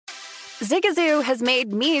Zigazoo has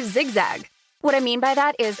made me zigzag. What I mean by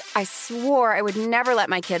that is I swore I would never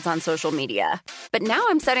let my kids on social media, but now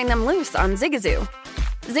I'm setting them loose on Zigazoo.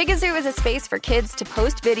 Zigazoo is a space for kids to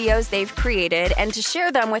post videos they've created and to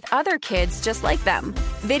share them with other kids just like them.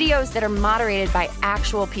 Videos that are moderated by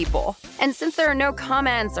actual people. And since there are no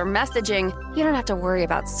comments or messaging, you don't have to worry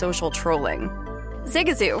about social trolling.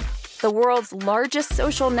 Zigazoo, the world's largest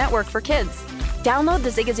social network for kids. Download the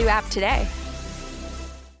Zigazoo app today.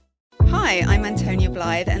 Hi, I'm Antonia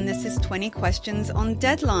Blythe, and this is 20 Questions on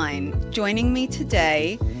Deadline. Joining me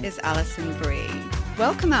today is Alison Brie.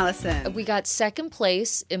 Welcome, Alison. We got second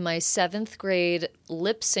place in my 7th grade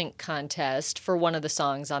lip sync contest for one of the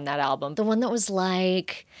songs on that album. The one that was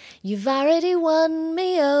like, "You've already won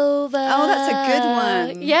me over." Oh, that's a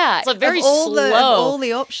good one. Yeah. It's like very slow. Of all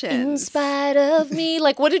the options. In spite of me.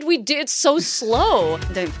 Like, what did we do? It's so slow.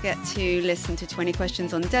 Don't forget to listen to 20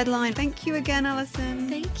 Questions on Deadline. Thank you again, Alison.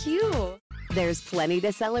 Thank you. There's plenty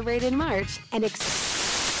to celebrate in March and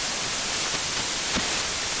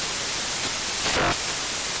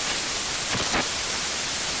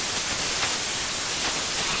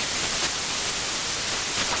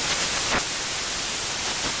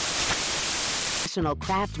National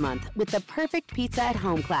Craft Month with the perfect pizza at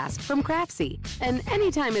home class from Craftsy. And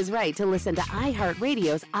anytime is right to listen to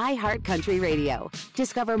iHeartRadio's iHeartCountry Radio.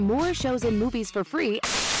 Discover more shows and movies for free.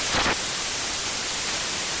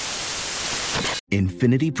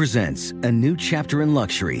 Infiniti presents a new chapter in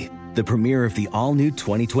luxury, the premiere of the all-new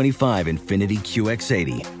 2025 Infiniti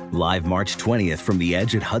QX80, live March 20th from the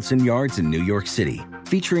Edge at Hudson Yards in New York City,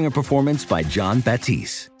 featuring a performance by John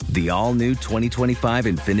Batiste. The all-new 2025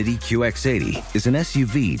 Infiniti QX80 is an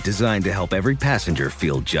SUV designed to help every passenger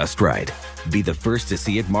feel just right. Be the first to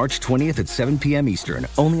see it March 20th at 7 p.m. Eastern,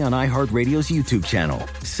 only on iHeartRadio's YouTube channel.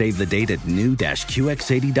 Save the date at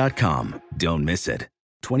new-QX80.com. Don't miss it.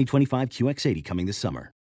 2025 QX80 coming this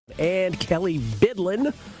summer. And Kelly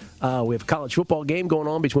Bidlin. We have a college football game going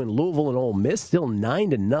on between Louisville and Ole Miss. Still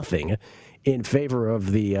 9-0 in favor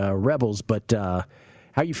of the Rebels. But how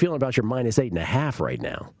are you feeling about your minus 8.5 right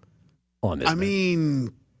now on this? I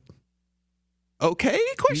mean, okay,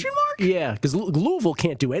 question mark? Yeah, because Louisville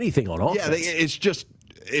can't do anything on offense. Yeah, it's just,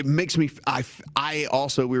 it makes me, I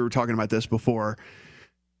also, we were talking about this before,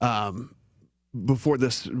 before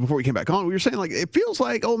we came back on, we were saying, like, it feels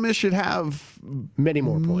like Ole Miss should have many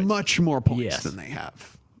more points, much more points yes. than they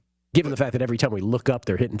have. Given the fact that every time we look up,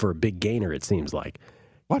 they're hitting for a big gainer, it seems like.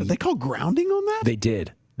 What, did they call grounding on that? They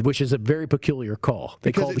did, which is a very peculiar call.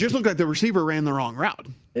 Because it just looked like the receiver ran the wrong route.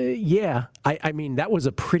 Yeah. I mean, that was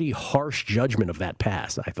a pretty harsh judgment of that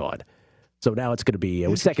pass, I thought. So now it's going to be, it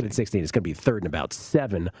was 2nd and 16. It's going to be 3rd and about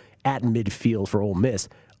 7 at midfield for Ole Miss.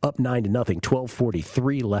 Up 9-0,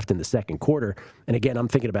 12:43 left in the second quarter. And again, I'm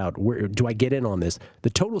thinking about, where do I get in on this? The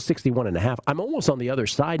total 61.5. I'm almost on the other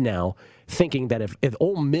side now, thinking that if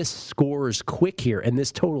Ole Miss scores quick here and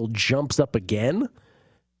this total jumps up again,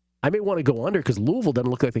 I may want to go under because Louisville doesn't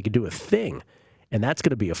look like they could do a thing. And that's going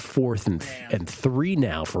to be a 4th and 3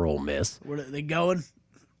 now for Ole Miss. Where are they going?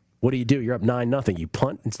 What do? You're up 9-0. You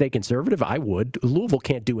punt and stay conservative? I would. Louisville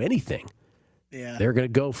can't do anything. Yeah. They're going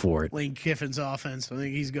to go for it. Lane Kiffin's offense. I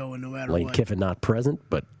think he's going no matter Lane what. Kiffin not present,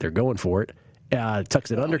 but they're going for it. Tucks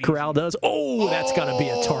it under. Corral does. Oh, that's got to be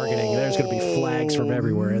a targeting. There's going to be flags from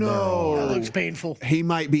everywhere in there. That looks painful. He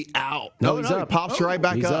might be out. No, he's up. He pops right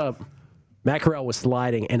back he's up. Matt Corral was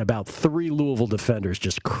sliding, and about 3 Louisville defenders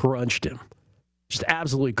just crunched him. Just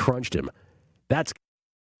absolutely crunched him. That's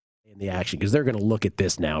in the action because they're going to look at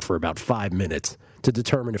this now for about 5 minutes to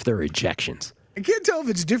determine if there are ejections. I can't tell if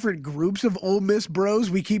it's different groups of Ole Miss bros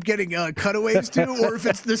we keep getting cutaways to, or if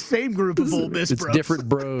it's the same group of Ole Miss bros. It's different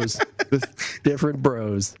bros. Different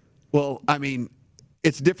bros. Well, I mean,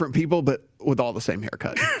 it's different people, but with all the same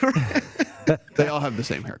haircut. They all have the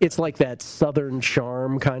same haircut. It's like that Southern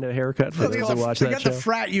Charm kind of haircut for those who watch that show. They got the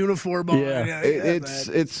frat uniform on. Yeah.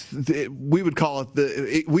 We would call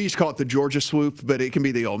it we used to call it the Georgia swoop, but it can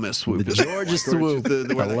be the Ole Miss swoop. The Georgia swoop.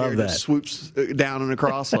 Where I love that. just swoops down and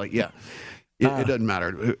across. Like, yeah. It doesn't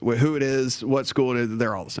matter who it is, what school it is,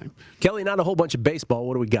 they're all the same. Kelly, not a whole bunch of baseball.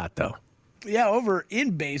 What do we got, though? Yeah, over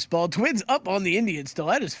in baseball, Twins up on the Indians still.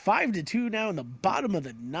 That is 5-2 now in the bottom of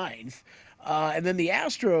the 9th. And then the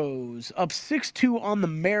Astros up 6-2 on the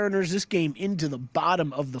Mariners. This game into the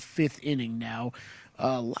bottom of the 5th inning now.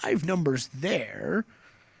 Live numbers there.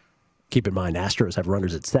 Keep in mind, Astros have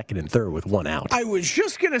runners at second and third with one out. I was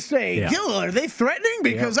just going to say, Gil, are they threatening?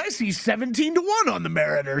 Because I see 17-1 on the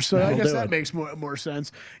Mariners, so I guess that makes more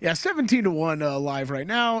sense. Yeah, 17-1 live right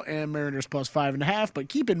now, and Mariners plus 5.5. But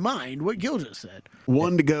keep in mind what Gil just said.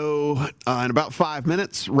 1 to go in about 5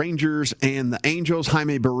 minutes. Rangers and the Angels.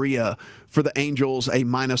 Jaime Barria for the Angels, a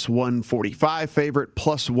minus 145 favorite,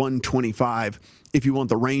 plus 125 if you want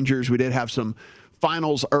the Rangers. We did have some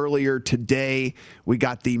finals earlier today. We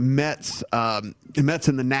got the Mets and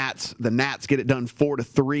the Nats. The Nats get it done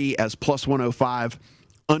 4-3 as plus 105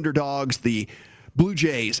 underdogs. The Blue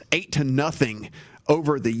Jays 8-0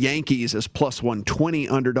 over the Yankees as plus 120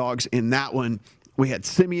 underdogs in that one. We had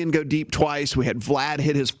Simeon go deep twice. We had Vlad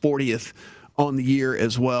hit his 40th on the year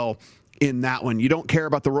as well in that one. You don't care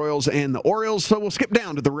about the Royals and the Orioles, so we'll skip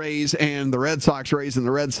down to the Rays and the Red Sox. Rays and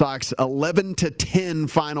the Red Sox, 11-10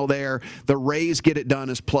 final there. The Rays get it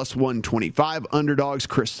done as plus 125 underdogs.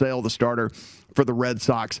 Chris Sale, the starter for the Red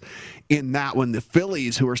Sox in that one. The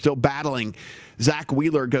Phillies, who are still battling, Zach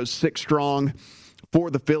Wheeler goes 6 strong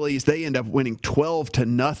for the Phillies. They end up winning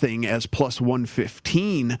 12-0 as plus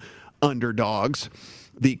 115 underdogs.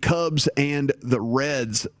 The Cubs and the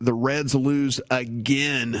Reds lose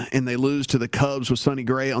again, and they lose to the Cubs with Sonny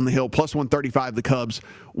Gray on the hill. Plus 135, the Cubs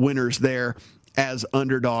winners there as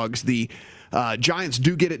underdogs. The Giants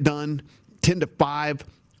do get it done 10-5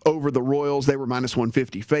 over the Royals. They were minus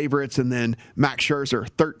 150 favorites. And then Max Scherzer,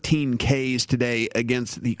 13 Ks today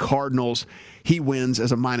against the Cardinals. He wins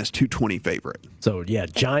as a minus 220 favorite. So, yeah,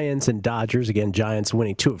 Giants and Dodgers. Again, Giants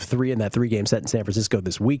winning 2 of 3 in that 3-game set in San Francisco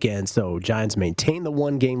this weekend. So, Giants maintain the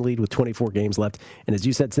 1-game lead with 24 games left. And as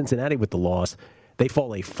you said, Cincinnati with the loss, they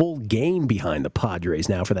fall a full game behind the Padres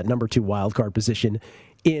now for that number 2 wildcard position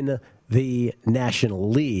in the National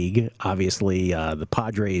League. Obviously, the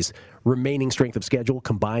Padres' remaining strength of schedule,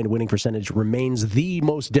 combined winning percentage, remains the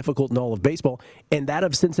most difficult in all of baseball. And that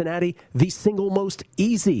of Cincinnati, the single most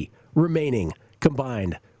easy remaining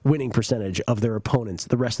combined winning percentage of their opponents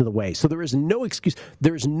the rest of the way. So there is no excuse.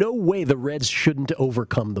 There is no way the Reds shouldn't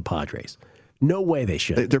overcome the Padres. No way they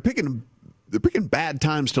should. They're picking bad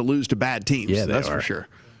times to lose to bad teams. Yeah, that's for sure.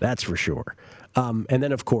 That's for sure. And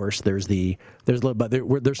then, of course, there's some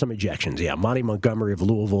ejections. Yeah, Monty Montgomery of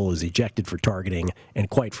Louisville is ejected for targeting, and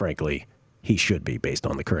quite frankly, he should be based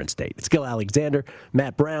on the current state. It's Gil Alexander,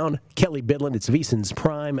 Matt Brown, Kelly Bidlin. It's VSiN's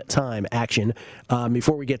prime time action.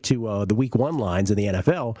 Before we get to the Week 1 lines in the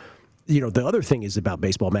NFL, the other thing is about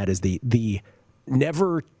baseball, Matt, is the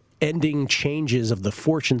never-ending changes of the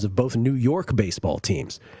fortunes of both New York baseball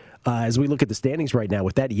teams. As we look at the standings right now,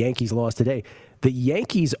 with that Yankees loss today, the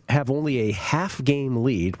Yankees have only a half-game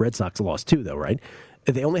lead. Red Sox lost 2, though, right?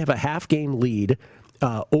 They only have a half-game lead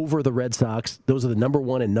over the Red Sox. Those are the number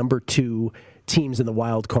 1 and number 2 teams in the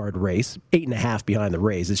wild card race. 8.5 behind the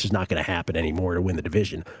Rays. It's just not going to happen anymore to win the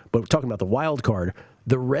division. But we're talking about the wild card.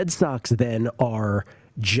 The Red Sox then are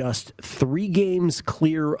just 3 games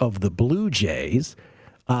clear of the Blue Jays.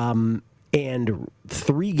 And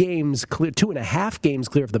 3 games clear, 2.5 games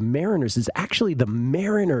clear of the Mariners. Is actually the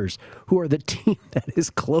Mariners who are the team that is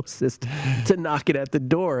closest to knocking at the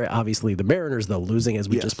door. Obviously, the Mariners, though, losing, as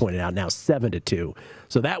we just pointed out, now 7-2.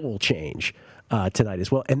 So that will change tonight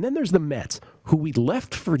as well. And then there's the Mets, who we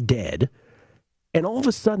left for dead. And all of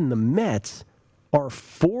a sudden, the Mets are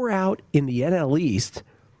 4 out in the NL East.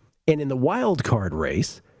 And in the wild card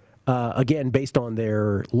race, again, based on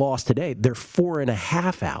their loss today, they're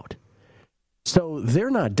 4.5 out. So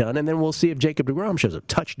they're not done, and then we'll see if Jacob deGrom shows up.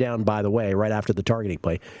 Touchdown, by the way, right after the targeting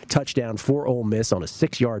play. Touchdown for Ole Miss on a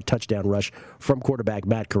 6-yard touchdown rush from quarterback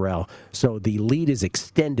Matt Corral. So the lead is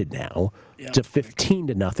extended now to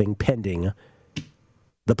 15-0, pending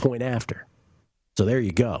the point after. So there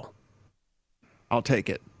you go. I'll take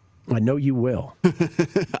it. I know you will.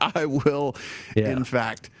 I will, in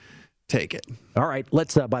fact, take it. All right.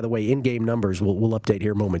 Let's, by the way, in-game numbers, we'll update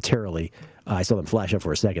here momentarily. I saw them flash up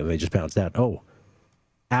for a second, and they just bounced out. Hold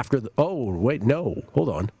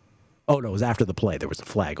on. Oh, no, it was after the play. There was a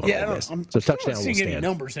flag on Ole Miss. So touchdown will stand. I'm not seeing any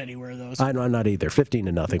numbers anywhere, though. So. I'm not either.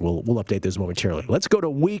 15-0. We'll update this momentarily. Let's go to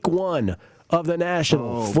Week 1 of the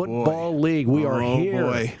National Football League. We are here.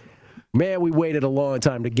 Boy. Man, we waited a long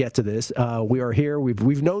time to get to this. We are here.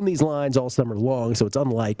 We've known these lines all summer long, so it's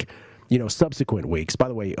unlike subsequent weeks. By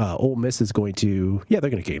the way, Ole Miss is going to, they're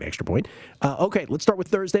going to kick an extra point. Okay, let's start with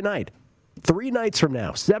Thursday night. 3 nights from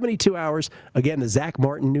now, 72 hours. Again, the Zach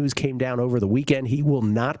Martin news came down over the weekend. He will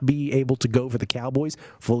not be able to go for the Cowboys,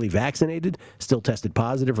 fully vaccinated, still tested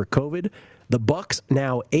positive for COVID. The Bucs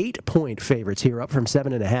now 8-point favorites here, up from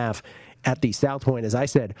 7.5 at the South Point. As I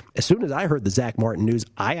said, as soon as I heard the Zach Martin news,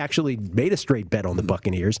 I actually made a straight bet on the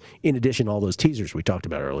Buccaneers, in addition to all those teasers we talked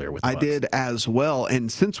about earlier with the Bucs. I did as well.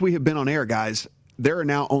 And since we have been on air, guys, there are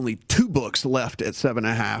now only 2 books left at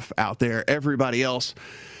 7.5 out there. Everybody else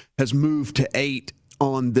has moved to 8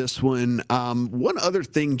 on this one. One other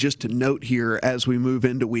thing just to note here as we move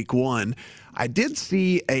into week 1, I did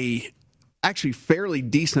see a actually fairly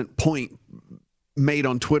decent point made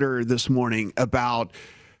on Twitter this morning about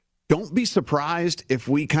don't be surprised if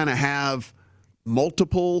we kind of have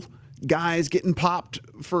multiple guys getting popped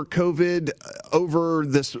for COVID over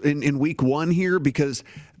this in week 1 here, because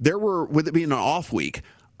there were, with it being an off week,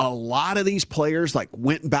 a lot of these players like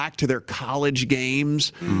went back to their college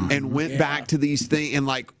games and went back to these things, and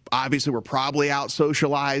like obviously we're probably out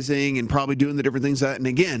socializing and probably doing the different things that. And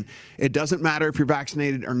again, it doesn't matter if you're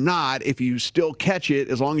vaccinated or not. If you still catch it,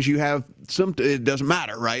 as long as you have it doesn't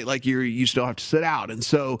matter, right? Like you still have to sit out. And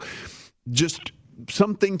so just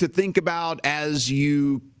something to think about as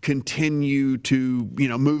you continue to,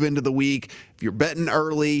 move into the week. If you're betting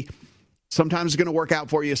early, sometimes it's going to work out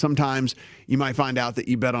for you. Sometimes you might find out that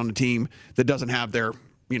you bet on a team that doesn't have their,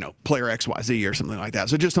 player XYZ or something like that.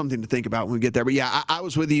 So just something to think about when we get there. But yeah, I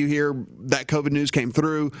was with you here. That COVID news came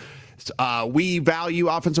through. We value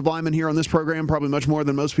offensive linemen here on this program probably much more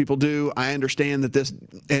than most people do. I understand that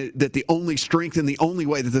that the only strength and the only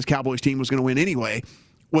way that this Cowboys team was going to win anyway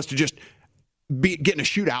was to just get in a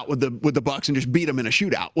shootout with the Bucs and just beat them in a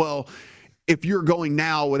shootout. Well, if you're going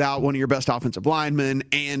now without one of your best offensive linemen,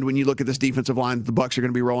 and when you look at this defensive line that the Bucs are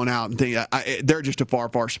going to be rolling out, and they're just a far,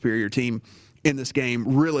 far superior team in this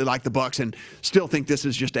game. Really like the Bucs, and still think this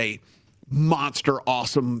is just a monster,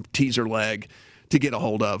 awesome teaser leg to get a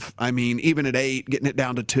hold of. I mean, even at 8, getting it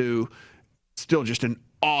down to 2, still just an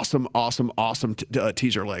awesome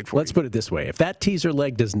teaser leg for you. Let's put it this way. If that teaser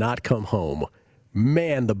leg does not come home,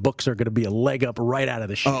 man, the books are going to be a leg up right out of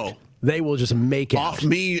the chute. Oh. They will just make it. Off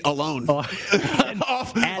me alone.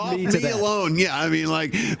 Off me alone. Yeah, I mean,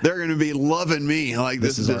 like, they're going to be loving me. Like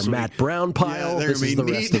this is our Matt Brown pile. Yeah, this is the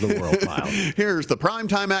rest of the world pile. Here's the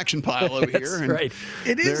primetime action pile over here. That's right.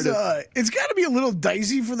 It is. It's got to be a little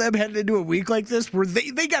dicey for them heading into a week like this, where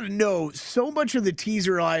they got to know so much of the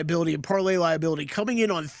teaser liability and parlay liability coming in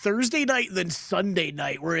on Thursday night and then Sunday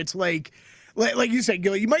night, where it's like you said,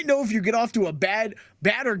 Gil, you might know if you get off to a bad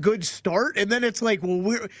or good start, and then it's like,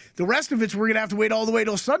 well, the rest of it's we're going to have to wait all the way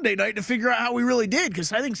till Sunday night to figure out how we really did,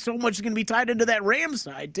 because I think so much is going to be tied into that Rams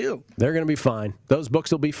side, too. They're going to be fine. Those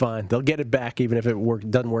books will be fine. They'll get it back even if it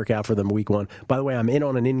doesn't work out for them week 1. By the way, I'm in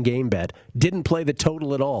on an in-game bet. Didn't play the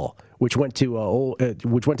total at all, which went to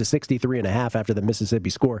 63.5 after the Mississippi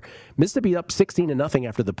score. Mississippi up 16-0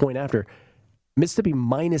 after the point after. Mississippi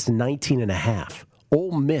minus 19.5.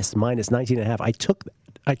 Ole Miss minus 19.5. I took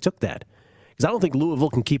that because I don't think Louisville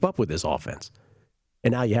can keep up with this offense.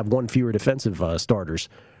 And now you have one fewer defensive starters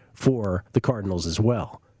for the Cardinals as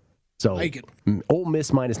well. So Ole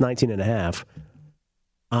Miss minus 19.5.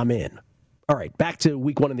 I'm in. All right, back to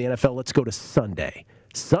week 1 in the NFL. Let's go to Sunday.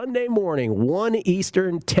 Sunday morning, 1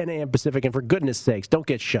 Eastern, 10 a.m. Pacific. And for goodness sakes, don't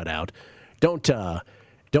get shut out. Don't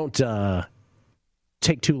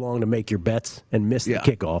take too long to make your bets and miss the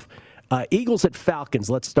kickoff. Eagles at Falcons.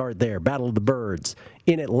 Let's start there. Battle of the Birds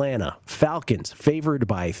in Atlanta. Falcons favored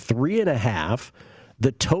by 3.5.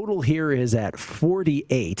 The total here is at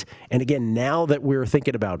 48. And again, now that we're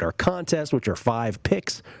thinking about our contest, which are 5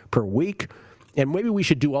 picks per week, and maybe we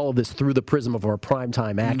should do all of this through the prism of our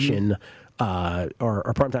primetime action,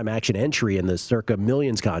 our primetime action entry in the Circa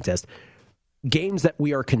Millions contest. Games that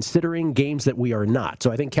we are considering, games that we are not.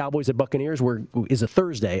 So I think Cowboys at Buccaneers is a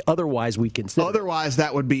Thursday. Otherwise, we consider. Otherwise,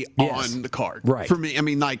 that would be on the card. Right. For me, I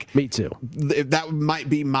mean, like. Me too. That might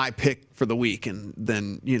be my pick for the week, and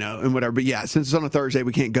then, and whatever. But yeah, since it's on a Thursday,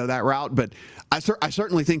 we can't go that route. But I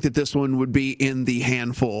certainly think that this one would be in the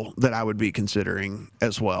handful that I would be considering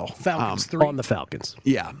as well. Falcons 3. On the Falcons.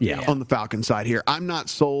 Yeah, on the Falcons side here. I'm not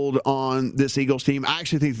sold on this Eagles team. I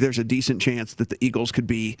actually think there's a decent chance that the Eagles could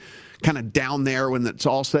be kind of down there when it's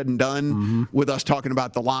all said and done, with us talking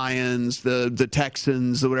about the Lions, the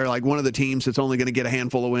Texans, whatever, like one of the teams that's only going to get a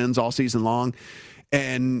handful of wins all season long.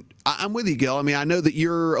 And I'm with you, Gil. I mean, I know that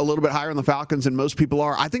you're a little bit higher on the Falcons than most people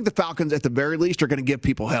are. I think the Falcons, at the very least, are going to give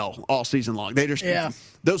people hell all season long. They just,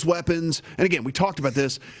 those weapons. And again, we talked about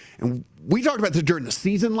this, and we talked about this during the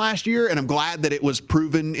season last year, and I'm glad that it was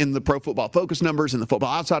proven in the Pro Football Focus numbers and the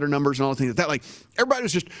Football Outsider numbers and all the things like that. Like, everybody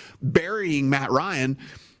was just burying Matt Ryan.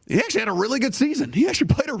 he actually had a really good season. He actually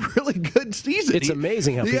played a really good season. It's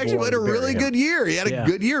amazing how he actually played a really good year. He had a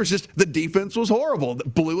good year. It's just the defense was horrible.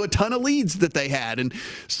 It blew a ton of leads that they had. And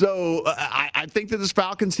so I think that this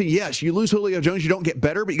Falcons team, yes, you lose Julio Jones, you don't get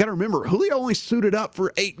better, but you got to remember, Julio only suited up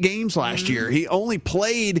for 8 games last year. He only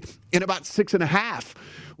played in about 6.5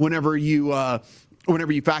 whenever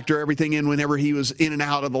you factor everything in, whenever he was in and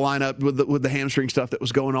out of the lineup with the hamstring stuff that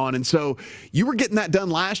was going on. And so you were getting that done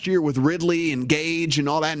last year with Ridley and Gage and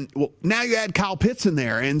all that. And now you add Kyle Pitts in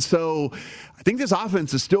there. And so I think this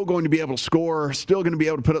offense is still going to be able to score, still going to be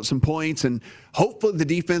able to put up some points. And hopefully the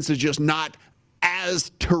defense is just not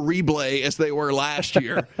as terrible as they were last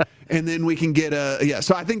year. And then we can get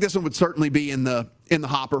so I think this one would certainly be in the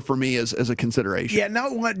hopper for me as a consideration. Yeah,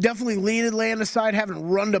 no, definitely lean Atlanta side. Haven't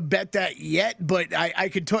run to bet that yet, but I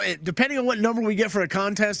could depending on what number we get for a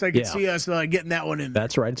contest, I could see us getting that one in.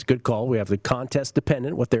 That's right. It's a good call. We have the contest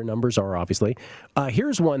dependent, what their numbers are, obviously.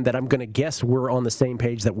 Here's one that I'm going to guess we're on the same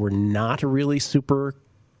page that we're not really super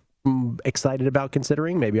excited about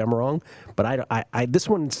considering. Maybe I'm wrong, but I this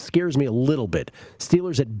one scares me a little bit.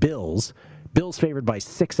 Steelers at Bills. Bills favored by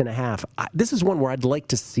 6.5. This is one where I'd like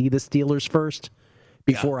to see the Steelers first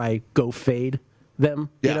before I go fade them.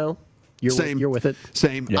 You know, you're with it.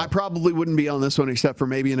 Same. Yeah. I probably wouldn't be on this one except for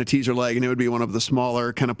maybe in a teaser leg, and it would be one of the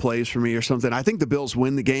smaller kind of plays for me or something. I think the Bills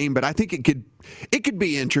win the game, but I think it could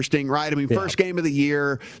be interesting, right? I mean, first game of the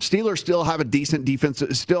year, Steelers still have a decent defense,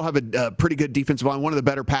 still have a pretty good defensive line, one of the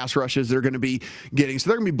better pass rushes they're going to be getting. So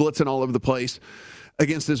they're going to be blitzing all over the place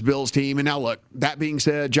against this Bills team. And now, look, that being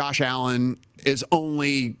said, Josh Allen is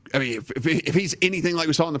only, I mean, if he's anything like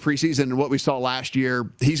we saw in the preseason and what we saw last year,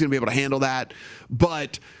 he's going to be able to handle that.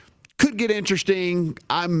 But could get interesting.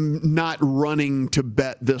 I'm not running to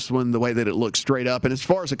bet this one the way that it looks straight up. And as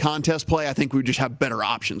far as a contest play, I think we just have better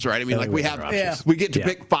options, right? I mean, we get to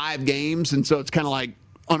pick 5 games, and so it's kind of like,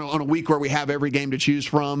 on a week where we have every game to choose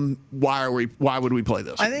from, why would we play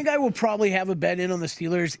this? I think I will probably have a bet in on the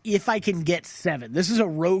Steelers if I can get 7. This is a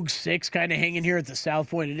rogue 6 kind of hanging here at the South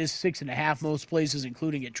Point. It is 6.5 most places,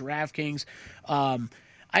 including at DraftKings.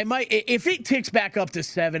 I might, if it ticks back up to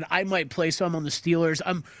 7, I might play some on the Steelers.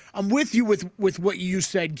 I'm with you with what you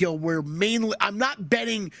said, Gil. Where mainly I'm not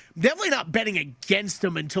betting, definitely not betting against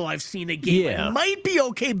them until I've seen a game. Yeah. I might be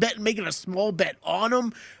okay making a small bet on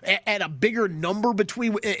them at a bigger number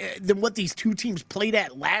between than what these two teams played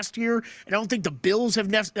at last year. And I don't think the Bills have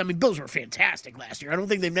Bills were fantastic last year. I don't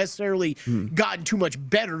think they've necessarily gotten too much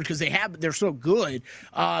better because they're so good.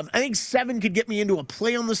 I think 7 could get me into a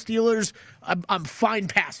play on the Steelers. I'm fine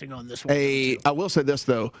passing on this one. I will say this,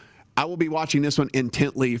 though. I will be watching this one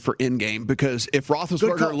intently for in-game because if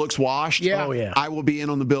Roethlisberger looks washed, I will be in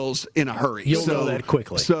on the Bills in a hurry. You'll know that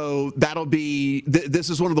quickly. So that'll be this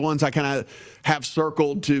is one of the ones I kind of have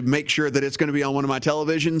circled to make sure that it's going to be on one of my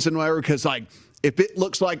televisions and whatever, because if it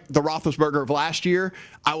looks like the Roethlisberger of last year,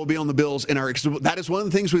 I will be on the Bills in a hurry. That is one of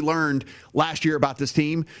the things we learned last year about this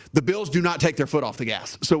team. The Bills do not take their foot off the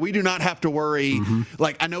gas. So we do not have to worry.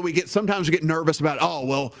 Like, I know sometimes we get nervous about,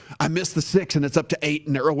 I missed the 6 and it's up to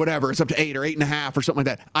 8 or whatever. It's up to 8 or 8.5 or something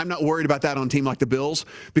like that. I'm not worried about that on a team like the Bills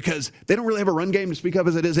because they don't really have a run game to speak of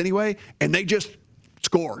as it is anyway. And they just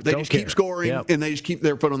score. They keep scoring and they just keep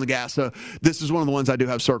their foot on the gas. So this is one of the ones I do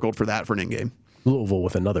have circled for that for an in-game. Louisville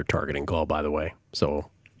with another targeting call, by the way, so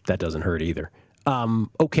that doesn't hurt either.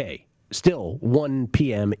 Okay, still 1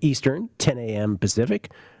 p.m. Eastern, 10 a.m.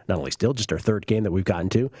 Pacific. Not only still, just our third game that we've gotten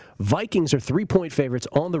to. Vikings are 3-point favorites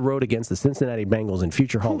on the road against the Cincinnati Bengals and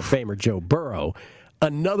future Hall of Famer Joe Burrow.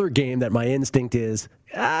 Another game that my instinct is,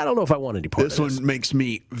 I don't know if I want any part of this. This one makes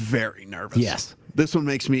me very nervous. Yes. This one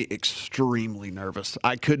makes me extremely nervous.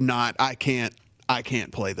 I can't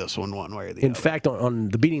play this one way or the other. In fact, on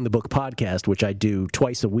the Beating the Book podcast, which I do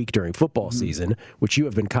twice a week during football season, which you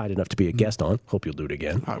have been kind enough to be a guest on, hope you'll do it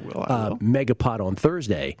again. I will. Megapod on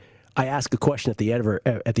Thursday, I ask a question at the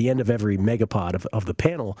end of every Megapod of the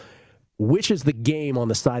panel. Which is the game on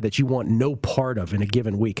the side that you want no part of in a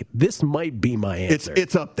given week? This might be my answer.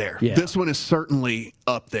 It's up there. Yeah. This one is certainly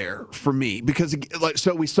up there for me because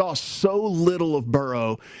so we saw so little of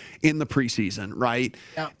Burrow in the preseason, right?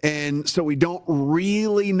 Yeah. And so we don't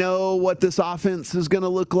really know what this offense is going to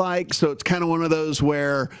look like. So it's kind of one of those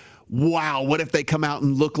where, wow, what if they come out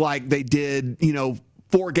and look like they did,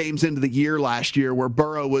 4 games into the year last year where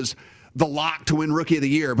Burrow was the lock to win Rookie of the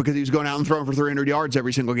Year because he was going out and throwing for 300 yards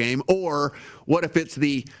every single game? Or what if it's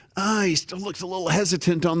he still looks a little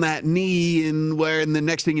hesitant on that knee, and the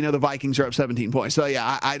next thing you know, the Vikings are up 17 points. So,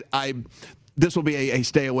 yeah, this will be a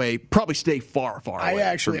stay away, probably stay far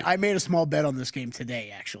away. I made a small bet on this game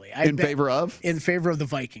today, actually. In favor of the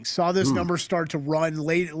Vikings. Saw this number start to run,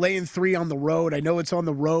 laying 3 on the road. I know it's on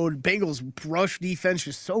the road. Bengals rush defense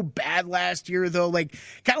is so bad last year, though. Kind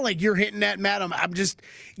of like you're hitting that, Matt.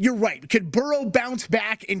 You're right. Could Burrow bounce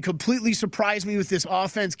back and completely surprise me with this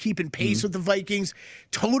offense, keeping pace with the Vikings?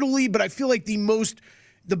 Totally, but I feel like the most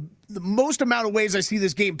amount of ways I see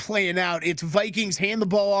this game playing out, it's Vikings hand the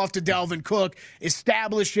ball off to Dalvin Cook,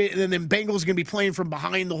 establish it, and then Bengals going to be playing from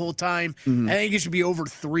behind the whole time. I think it should be over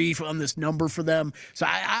 3 on this number for them. So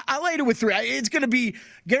I laid it with 3. It's going to be,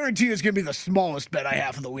 guarantee it's going to be the smallest bet I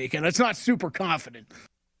have of the week, and it's not super confident.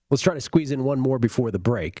 Let's try to squeeze in one more before the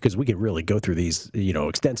break, because we can really go through these,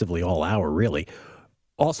 extensively all hour, really.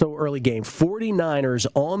 Also, early game, 49ers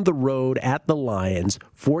on the road at the Lions.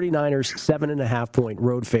 49ers, 7.5-point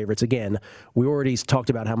road favorites. Again, we already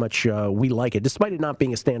talked about how much we like it. Despite it not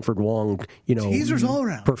being a Stanford Wong, teasers all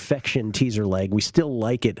around. Perfection teaser leg, we still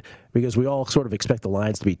like it because we all sort of expect the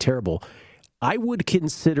Lions to be terrible. I would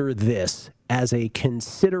consider this as a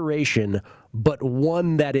consideration, but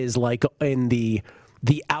one that is like in the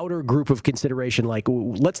outer group of consideration,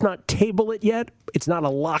 let's not table it yet. It's not a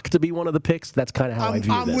lock to be one of the picks. That's kind of how I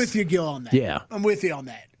view this. I'm with you, Gil, on that. Yeah. I'm with you on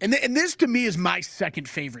that. And this, to me, is my second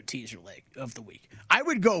favorite teaser leg of the week. I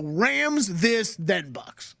would go Rams, then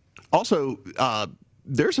Bucks. Also,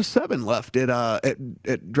 there's a 7 left at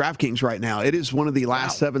DraftKings right now. It is one of the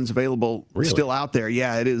last 7s available still out there.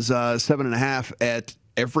 Yeah, it is 7.5 at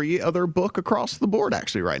every other book across the board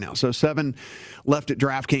actually right now. So 7 left at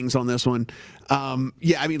DraftKings on this one.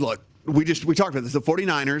 Look, we talked about this. The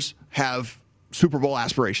 49ers have Super Bowl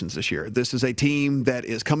aspirations this year. This is a team that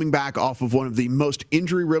is coming back off of one of the most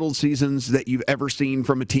injury-riddled seasons that you've ever seen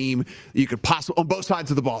from a team you could possibly, on both sides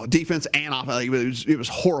of the ball, defense and offense. It was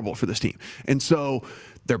horrible for this team. And so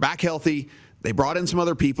they're back healthy. They brought in some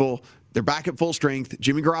other people. They're back at full strength.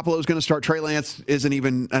 Jimmy Garoppolo is going to start. Trey Lance isn't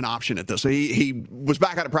even an option at this. So he was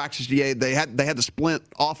back out of practice today. They had the splint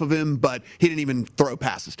off of him, but he didn't even throw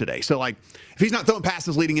passes today. So if he's not throwing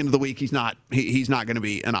passes leading into the week, he's not going to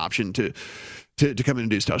be an option to come in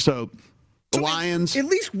and do stuff. So the Lions. At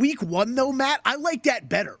least week 1, though, Matt, I like that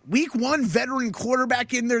better. Week 1, veteran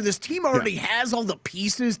quarterback in there. This team already has all the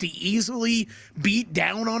pieces to easily beat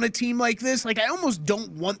down on a team like this. I almost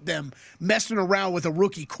don't want them messing around with a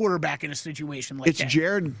rookie quarterback in a situation like that. It's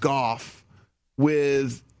Jared Goff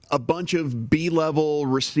with a bunch of B-level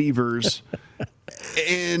receivers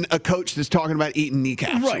and a coach that's talking about eating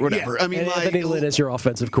kneecaps or whatever. Yeah. I mean, Anthony Lynn is your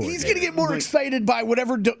offensive coordinator. He's going to get more excited by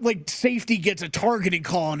whatever safety gets a targeting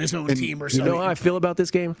call on his own team or something. You know how I feel about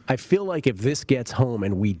this game? I feel like if this gets home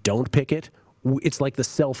and we don't pick it, it's like the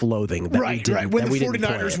self-loathing that we didn't. When the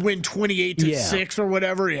 49ers win 28-6 or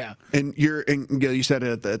whatever, And you said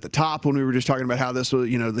it at the top when we were just talking about how this was,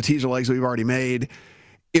 the teaser legs we've already made.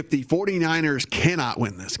 If the 49ers cannot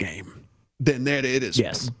win this game, then it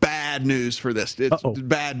is bad news for this. It's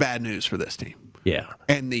bad news for this team. Yeah.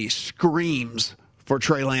 And the screams for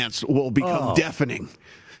Trey Lance will become deafening.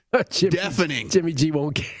 Deafening. Jimmy G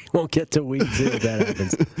won't get to week 2 if that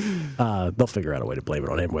happens. They'll figure out a way to blame it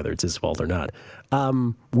on him, whether it's his fault or not.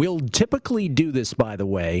 We'll typically do this, by the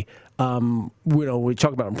way. We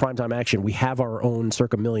talk about in primetime action. We have our own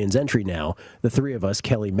Circa Millions entry now. The 3 of us,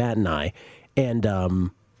 Kelly, Matt, and I.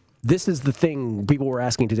 And this is the thing people were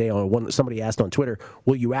asking today somebody asked on Twitter,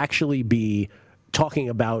 will you actually be talking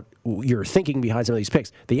about your thinking behind some of these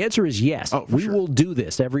picks? The answer is yes. We will do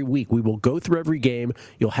this every week. We will go through every game.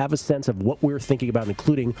 You'll have a sense of what we're thinking about,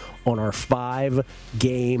 including on our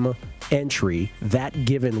 5-game entry that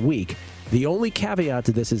given week. The only caveat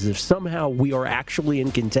to this is if somehow we are actually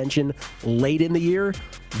in contention late in the year,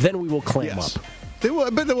 then we will clam up.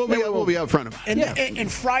 We'll be up front of it.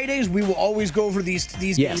 And Fridays, we will always go over these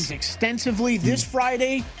games extensively. This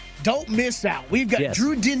Friday, don't miss out. We've got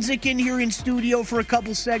Drew Dinsick in here in studio for a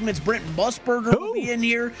couple segments. Brent Musburger will be in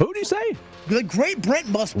here. Who do you say? The great Brent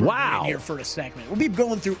Musburger in here for a segment. We'll be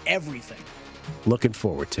going through everything. Looking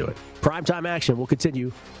forward to it. Primetime action will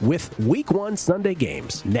continue with Week 1 Sunday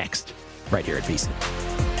games next, right here at VSiN.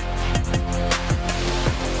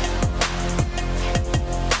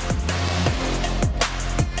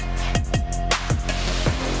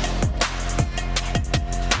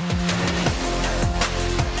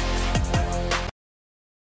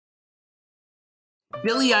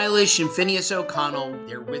 Billie Eilish and Phineas O'Connell,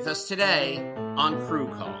 they're with us today on Crew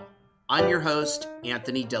Call. I'm your host,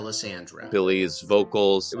 Anthony D'Alessandro. Billie's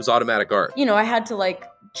vocals, it was automatic art. I had to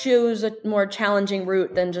choose a more challenging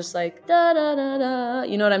route than just da da da da.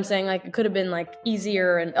 You know what I'm saying? It could have been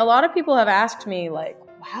easier. And a lot of people have asked me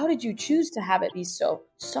how did you choose to have it be so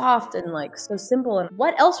soft and like so simple? And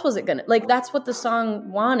what else was it gonna, like, that's what the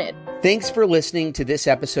song wanted. Thanks for listening to this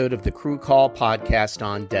episode of the Crew Call podcast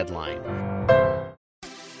on Deadline.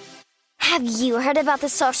 Have you heard about the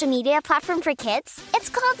social media platform for kids? It's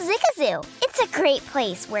called Zigazoo. It's a great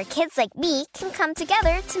place where kids like me can come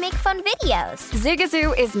together to make fun videos.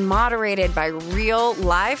 Zigazoo is moderated by real,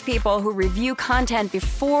 live people who review content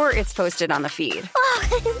before it's posted on the feed.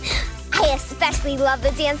 Oh, I especially love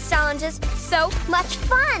the dance challenges. So much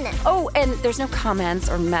fun. Oh, and there's no comments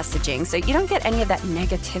or messaging, so you don't get any of that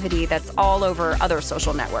negativity that's all over other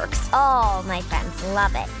social networks. Oh, my friends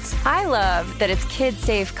love it. I love that it's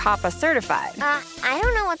kid-safe COPPA certified. I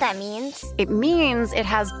don't know what that means. It means it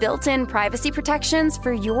has built-in privacy protections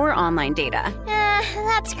for your online data.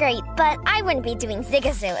 That's great, but I wouldn't be doing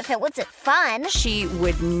Zigazoo if it wasn't fun. She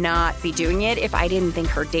would not be doing it if I didn't think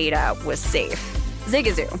her data was safe.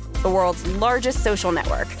 Zigazoo, the world's largest social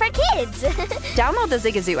network. For kids. Download the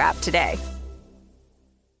Zigazoo app today.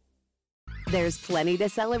 There's plenty to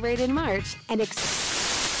celebrate in March and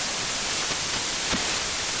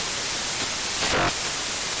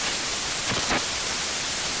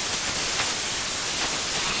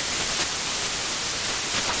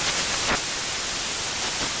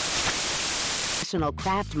National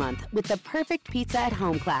Craft Month with the perfect pizza at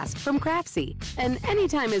home class from Craftsy. And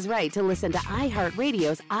anytime is right to listen to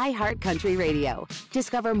iHeartRadio's iHeart Country Radio.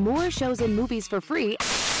 Discover more shows and movies for free.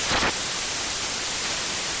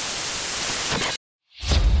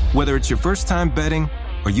 Whether it's your first time betting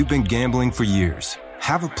or you've been gambling for years,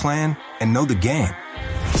 have a plan and know the game.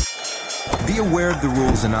 Be aware of the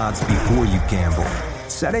rules and odds before you gamble.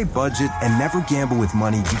 Set a budget and never gamble with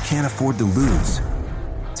money you can't afford to lose.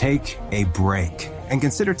 Take a break and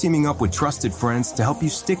consider teaming up with trusted friends to help you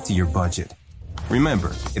stick to your budget.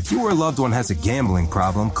 Remember, if you or a loved one has a gambling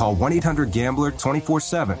problem, call 1-800-GAMBLER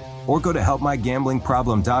 24/7 or go to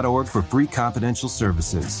helpmygamblingproblem.org for free confidential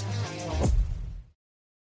services.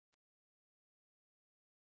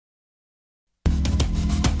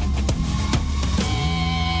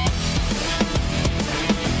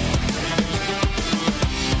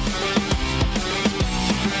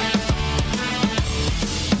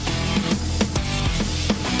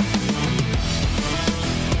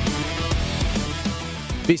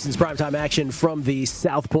 VSiN's primetime action from the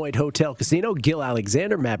South Point Hotel Casino. Gil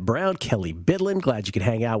Alexander, Matt Brown, Kelly Bidlin. Glad you could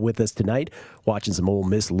hang out with us tonight. Watching some Ole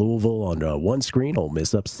Miss Louisville on one screen. Ole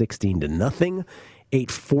Miss up 16-0.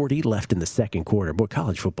 8:40 left in the second quarter. Boy,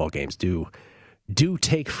 college football games do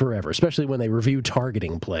take forever, especially when they review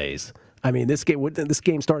targeting plays. I mean, this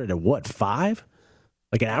game started at what, 5?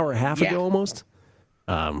 Like an hour and a half ago almost?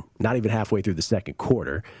 Not even halfway through the second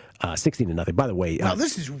quarter. 16-0. By the way, wow,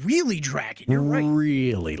 this is really dragging. You're right.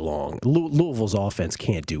 Really long. Louisville's offense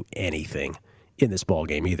can't do anything in this ball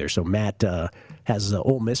game either. So Matt has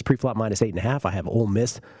Ole Miss pre-flop minus 8.5. I have Ole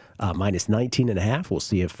Miss minus 19.5. We'll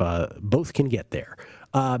see if both can get there.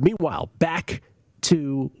 Meanwhile, back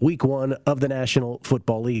to week 1 of the National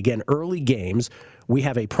Football League. Again, early games. We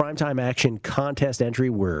have a primetime action contest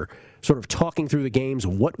entry. We're sort of talking through the games,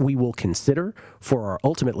 what we will consider for our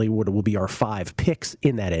ultimately what will be our 5 picks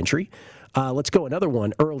in that entry. Let's go another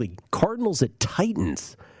one early. Cardinals at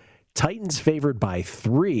Titans. Titans favored by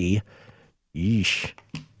 3. Yeesh.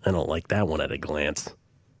 I don't like that one at a glance.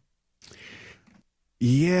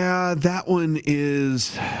 Yeah, that one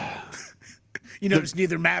is... You notice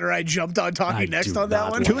neither Matt or I jumped on talking next on that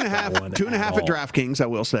one. 2.5 at DraftKings, I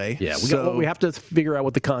will say. Yeah, we have to figure out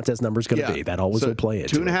what the contest number is going to be. That always will play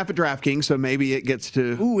into 2.5 at DraftKings, so maybe it gets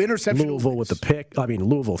to interception. Louisville with the pick. I mean,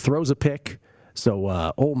 Louisville throws a pick,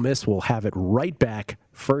 so Ole Miss will have it right back,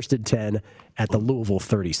 1st and 10 at the Louisville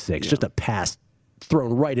 36. Just a pass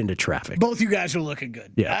thrown right into traffic. Both you guys are looking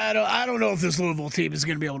good. Yeah, I don't know if this Louisville team is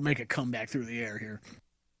going to be able to make a comeback through the air here.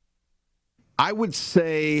 I would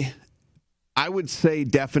say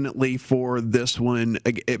definitely for this one,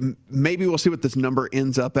 maybe we'll see what this number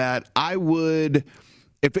ends up at. I would,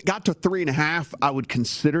 if it got to 3.5, I would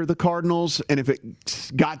consider the Cardinals, and if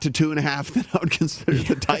it got to 2.5, then I would consider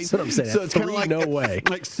the Titans. That's what I'm saying. So it's kind of like no way.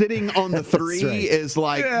 Like sitting on the 3 is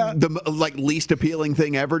like the least appealing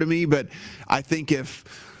thing ever to me. But I think if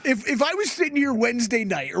I was sitting here Wednesday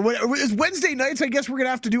night, or Wednesday nights, I guess we're going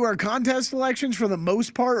to have to do our contest selections for the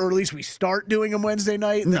most part, or at least we start doing them Wednesday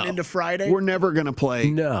night and then into Friday. We're never going to play.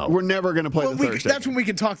 No. We're never going to play the Thursday. That's when we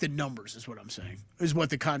can talk the numbers, is what I'm saying, is what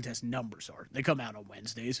the contest numbers are. They come out on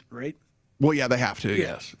Wednesdays, right? Well, yeah, they have to,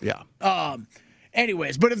 yes. Yeah.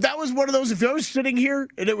 Anyways, but if that was one of those, if I was sitting here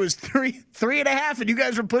and it was 3.5 and you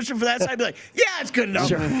guys were pushing for that side, I'd be like, yeah, it's good enough.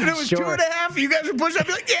 Sure. And it was 2.5 and you guys were pushing, I'd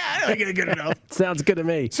be like, yeah, I think it's good enough. Sounds good to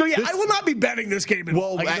me. So, yeah, I will not be betting this game at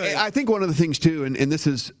all. I think one of the things, too, and this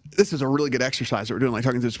is a really good exercise that we're doing, like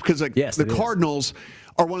talking to this, because the Cardinals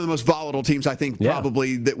are one of the most volatile teams, I think,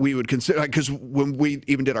 probably that we would consider. Because when we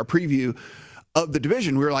even did our preview of the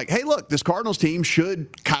division, we were like, hey, look, this Cardinals team, should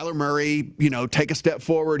Kyler Murray, take a step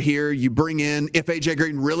forward here, you bring in, if A.J.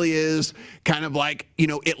 Green really is kind of like,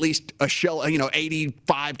 at least a shell,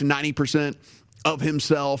 85 to 90% of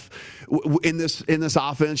himself in this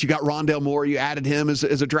offense. You got Rondale Moore, you added him as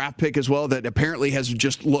a draft pick as well, that apparently has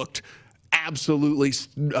just looked absolutely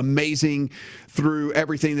amazing through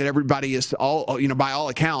everything that everybody is by all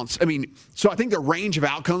accounts. I mean, so I think the range of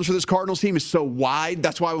outcomes for this Cardinals team is so wide.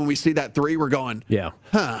 That's why when we see that 3, we're going,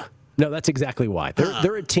 huh. No, that's exactly why.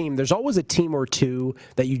 They're a team. There's always a team or two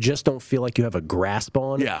that you just don't feel like you have a grasp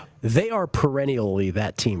on. Yeah. They are perennially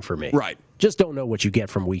that team for me. Right. Just don't know what you get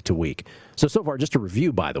from week to week. So far, just a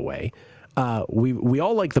review, by the way, we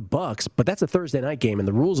all like the Bucs, but that's a Thursday night game, and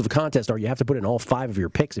the rules of the contest are you have to put in all 5 of your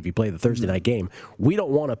picks if you play the Thursday night game. We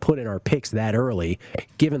don't want to put in our picks that early,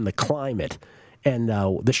 given the climate and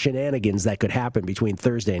the shenanigans that could happen between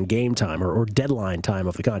Thursday and game time or deadline time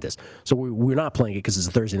of the contest. So we're not playing it because it's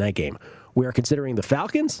a Thursday night game. We are considering the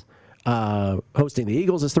Falcons hosting the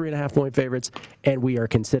Eagles as 3.5-point favorites, and we are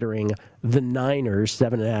considering the Niners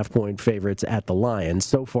 7.5-point favorites at the Lions.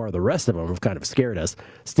 So far, the rest of them have kind of scared us.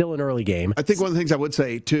 Still an early game. I think one of the things I would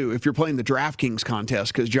say, too, if you're playing the DraftKings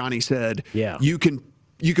contest, because Johnny said you can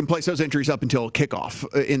place those entries up until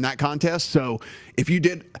kickoff in that contest. So if you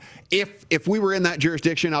did, if we were in that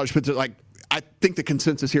jurisdiction, I would put it like, I think the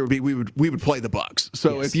consensus here would be we would play the Bucs.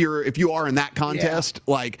 So if you are in that contest,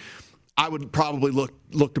 I would probably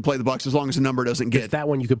look to play the Bucs as long as the number doesn't get. If that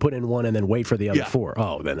one you could put in one and then wait for the other 4.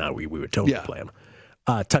 Oh, then we would totally play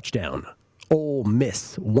them. Touchdown. Ole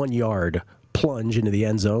Miss 1-yard plunge into the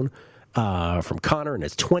end zone from Connor, and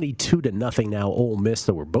it's 22-0 now Ole Miss.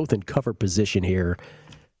 So we're both in cover position here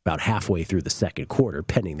about halfway through the second quarter,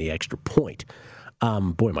 pending the extra point.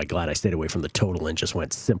 Boy, am I glad I stayed away from the total and just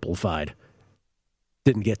went simplified.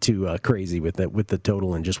 Didn't get too crazy with the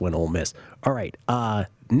total and just went Ole Miss. All right,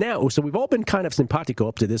 now, so we've all been kind of simpatico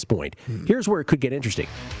up to this point. Here's where it could get interesting.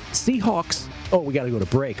 Seahawks. Oh, we got to go to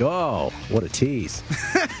break. Oh, what a tease.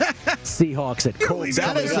 Seahawks at Colts.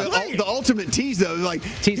 That is the ultimate tease, though. Like,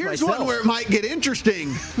 here's one where it might get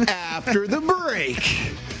interesting after the break.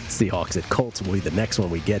 Seahawks at Colts will be the next one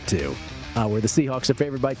we get to. Where the Seahawks are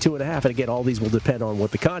favored by 2.5. And again, all these will depend on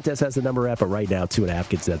what the contest has the number at, but right now, 2.5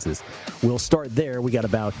 consensus. We'll start there. We got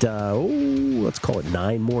about, let's call it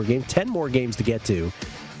 10 more games to get to.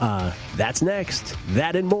 That's next.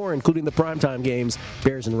 That and more, including the primetime games,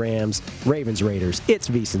 Bears and Rams, Ravens, Raiders. It's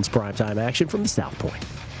VSiN's primetime action from the South Point.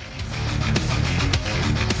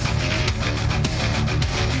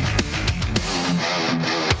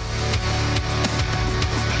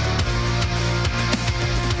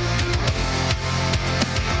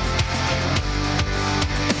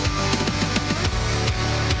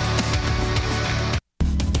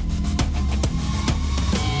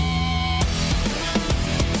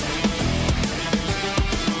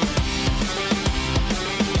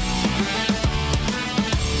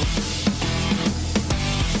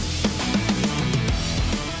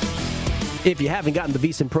 If you haven't gotten the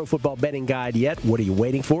VSiN Pro Football Betting Guide yet, what are you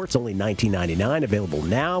waiting for? It's only $19.99, available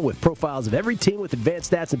now with profiles of every team with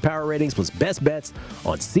advanced stats and power ratings, plus best bets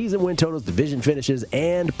on season win totals, division finishes,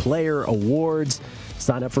 and player awards.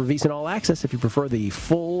 Sign up for VSiN All Access if you prefer the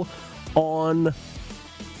full-on,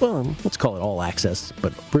 well, let's call it all access,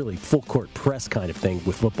 but really full court press kind of thing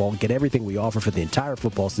with football. Get everything we offer for the entire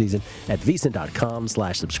football season at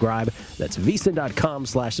VSiN.com/subscribe. That's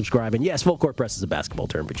VSiN.com/subscribe. And yes, full court press is a basketball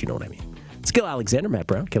term, but you know what I mean. Skill Alexander, Matt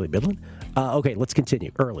Brown, Kelly Bidlin. Okay, let's continue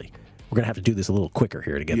early. We're going to have to do this a little quicker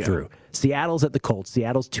here to get through. Seattle's at the Colts.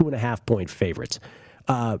 Seattle's 2.5-point favorites.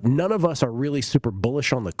 None of us are really super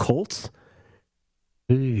bullish on the Colts.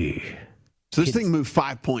 So this thing moved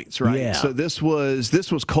 5 points, right? Yeah. So this was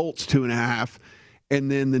Colts 2.5, and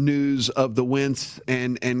then the news of the Wentz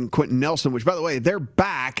and Quentin Nelson, which, by the way, they're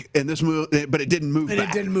back, and this move, but it didn't move back.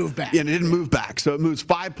 It didn't move back. Yeah, and it didn't move back. So it moves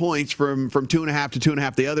 5 points from 2.5 to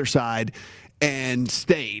 2.5 the other side, and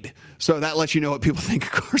stayed. So that lets you know what people think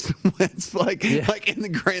of Carson Wentz, like in the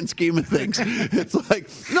grand scheme of things. It's like,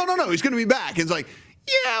 no, he's going to be back. And it's like,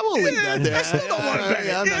 yeah, we'll leave that there. I still don't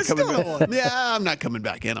want it back. I'm not coming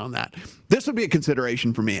back in on that. This would be a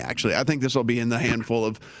consideration for me, actually. I think this will be in the handful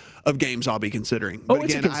of games I'll be considering. But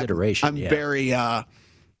it's again, a consideration. I'm very, but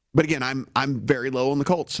again, I'm very low on the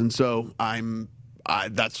Colts, and so I'm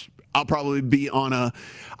I'll probably be on a.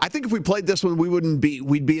 I think if we played this one,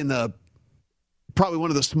 we'd be in the probably one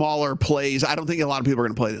of the smaller plays. I don't think a lot of people are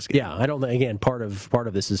going to play this game. Yeah, I don't. Again, part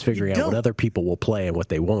of this is figuring out what other people will play and what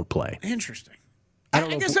they won't play. Interesting.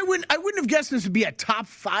 I guess I wouldn't have guessed this would be a top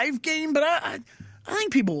 5 game, but I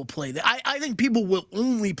think people will play that. I think people will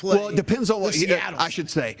only play. Well, it depends on what I should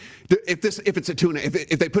say. If it's a 2.5,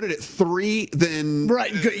 if they put it at 3, then right.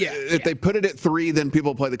 Good, yeah. If they put it at 3, then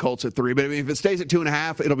people will play the Colts at 3. But I mean, if it stays at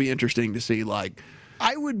 2.5, it'll be interesting to see. Like,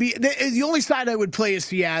 I would be the only side I would play is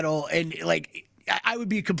Seattle, and like. I would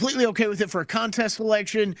be completely okay with it for a contest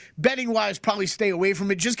selection. Betting-wise, probably stay away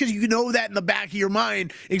from it just because you know that in the back of your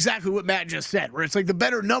mind exactly what Matt just said, where it's like the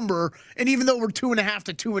better number, and even though we're 2.5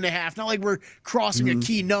 to 2.5, not like we're crossing a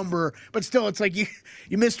key number, but still it's like you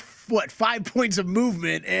missed, 5 points of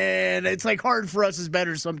movement, and it's like hard for us as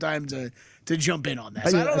bettors sometimes to jump in on that.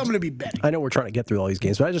 So I don't know I'm going to be betting. I know we're trying to get through all these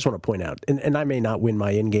games, but I just want to point out, and I may not win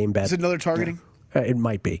my in-game bet. Is it another targeting? It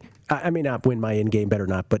might be. I may not win my in-game bet or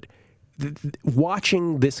not, but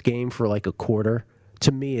watching this game for like a quarter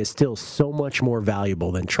to me is still so much more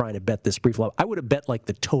valuable than trying to bet this pre-flop. I would have bet like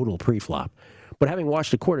the total pre-flop, but having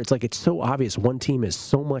watched a quarter, it's like it's so obvious one team is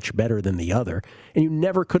so much better than the other, and you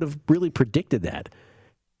never could have really predicted that.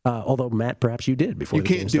 Although Matt, perhaps you did before. You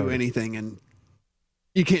can't do anything, and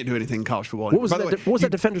you can't do anything in college football. What was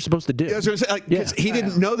that defender supposed to do? I was going to say, because he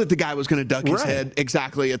didn't know that the guy was going to duck his head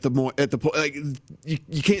exactly at the point. Like,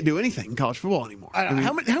 you can't do anything in college football anymore. I mean,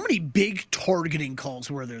 how many big targeting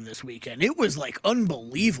calls were there this weekend? It was like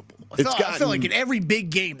unbelievable. I felt like in every big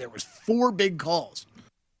game there was 4 big calls.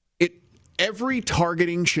 Every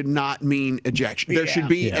targeting should not mean ejection. There should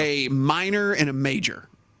be a minor and a major.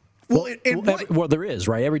 Well, there is,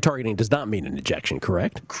 right? Every targeting does not mean an ejection,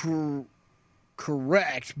 correct?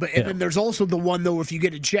 Correct, but then there's also the one, though, if you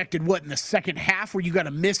get ejected, in the second half where you got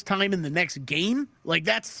to miss time in the next game? Like,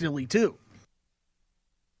 that's silly, too.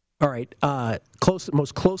 All right,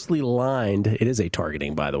 most closely lined, it is a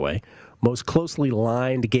targeting, by the way, most closely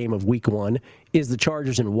lined game of Week 1 is the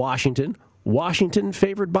Chargers in Washington. Washington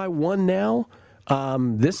favored by 1 now.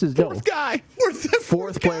 This is fourth guy.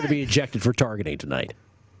 Fourth player to be ejected for targeting tonight.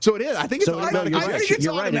 So it is. I think it's automatic.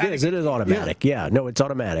 You're right. It is. It is automatic. Yeah. No, it's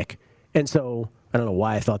automatic. And so I don't know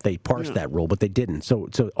why I thought they parsed that rule, but they didn't. So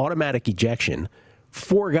automatic ejection,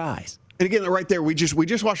 4 guys. And again, right there, we just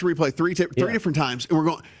watched a replay three different times, and we're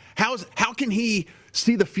going, how can he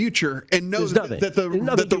see the future and know that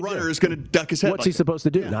the runner is going to duck his head? What's he supposed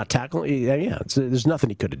to do? Not tackle? Yeah. There's nothing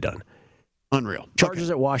he could have done. Unreal. Chargers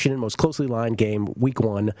at Washington, most closely lined game, Week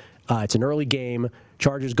 1. It's an early game.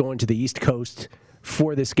 Chargers going to the East Coast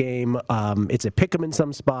for this game. It's a pick 'em in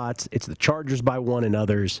some spots. It's the Chargers by 1 in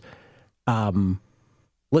others.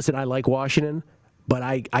 Listen, I like Washington, but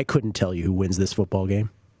I couldn't tell you who wins this football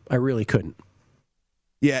game. I really couldn't.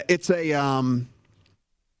 Yeah, it's a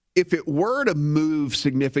if it were to move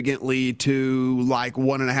significantly to like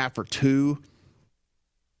 1.5 or 2,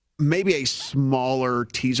 maybe a smaller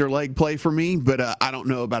teaser leg play for me, but I don't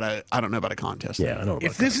know about a contest. Yeah, I don't know.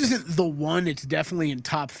 If this isn't the one, it's definitely in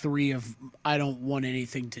top 3 of I don't want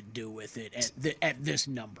anything to do with it at this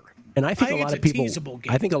number. And I think a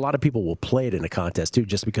lot of people will play it in a contest too,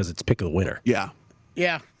 just because it's pick of the winner. Yeah.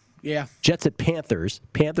 Jets at Panthers.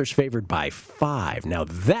 Panthers favored by 5. Now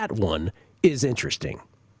that one is interesting.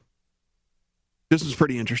 This is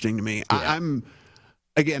pretty interesting to me. Yeah.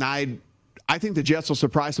 I think the Jets will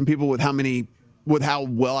surprise some people with how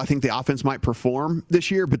well I think the offense might perform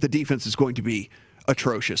this year, but the defense is going to be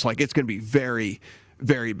atrocious. Like, it's going to be very,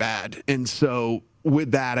 very bad. And so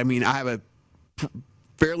with that, I mean, I have a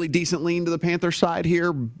fairly decent lean to the Panthers side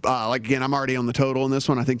here. Again, I'm already on the total in this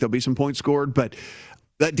one. I think there'll be some points scored, but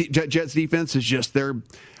that Jets defense is just I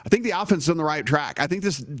think the offense is on the right track. I think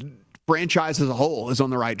this franchise as a whole is on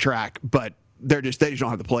the right track, but they just don't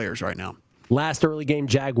have the players right now. Last early game,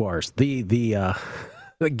 Jaguars. The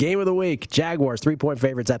game of the week. Jaguars 3-point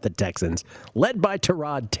favorites at the Texans, led by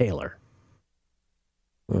Tyrod Taylor.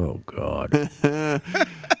 Oh God.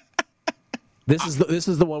 This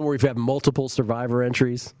is the one where we've had multiple survivor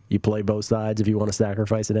entries. You play both sides if you want to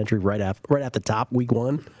sacrifice an entry right at the top, Week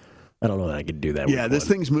 1. I don't know that I could do that. Yeah, this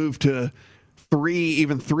thing's moved to 3,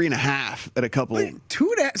 even 3.5 at a couple.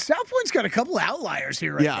 2.5. South Point's got a couple outliers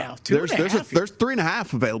here right now. There's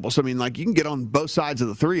 3.5 available. So I mean, like, you can get on both sides of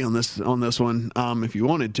the 3 on this one if you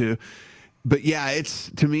wanted to. But yeah, it's,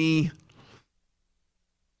 to me.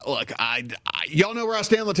 Look, y'all know where I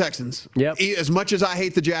stand on the Texans. Yep. As much as I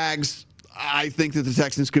hate the Jags, I think that the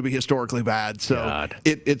Texans could be historically bad. So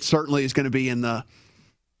it certainly is going to be in the.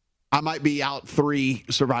 I might be out 3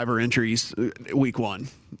 survivor entries Week 1.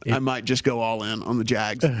 I might just go all in on the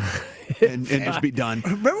Jags and just be done.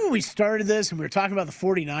 Remember when we started this and we were talking about the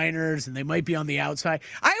 49ers and they might be on the outside?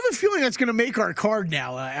 I have a feeling that's going to make our card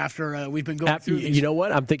now after we've been going through these. You know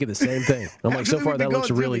what? I'm thinking the same thing. I'm like, so far that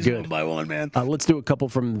looks really good. One by one, man. Let's do a couple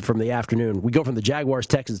from the afternoon. We go from the Jaguars,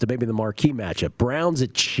 Texans to maybe the marquee matchup. Browns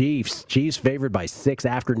at Chiefs. Chiefs favored by 6,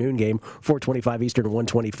 afternoon game, 4:25 Eastern,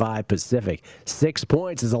 1:25 Pacific. 6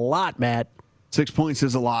 points is a lot, Matt. 6 points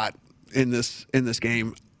is a lot in this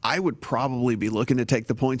game. I would probably be looking to take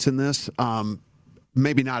the points in this.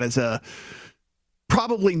 Maybe not as a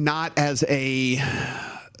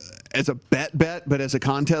bet, but as a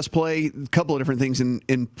contest play. A couple of different things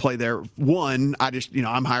in play there. One,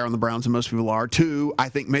 I'm higher on the Browns than most people are. Two, I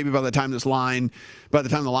think maybe by the time the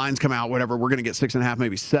lines come out, whatever, we're going to get 6.5,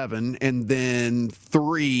 maybe 7. And then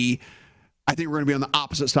 3, I think we're going to be on the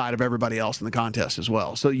opposite side of everybody else in the contest as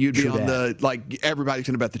well. So you'd be on everybody's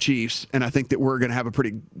going to bet the Chiefs, and I think that we're going to have a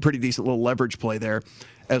pretty decent little leverage play there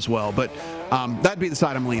as well. But that'd be the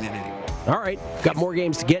side I'm leaning anyway. All right, got more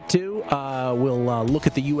games to get to. We'll look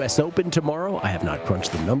at the U.S. Open tomorrow. I have not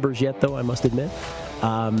crunched the numbers yet, though, I must admit.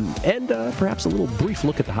 And perhaps a little brief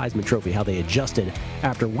look at the Heisman Trophy, how they adjusted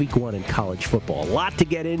after week 1 in college football. A lot to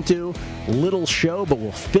get into, little show, but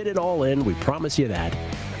we'll fit it all in. We promise you that.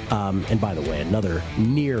 And by the way, another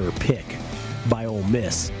near pick by Ole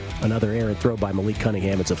Miss. Another errant throw by Malik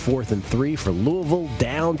Cunningham. It's a 4th and 3 for Louisville,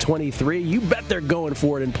 down 23. You bet they're going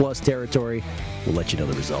for it in plus territory. We'll let you know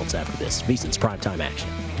the results after this. VSiN's primetime action.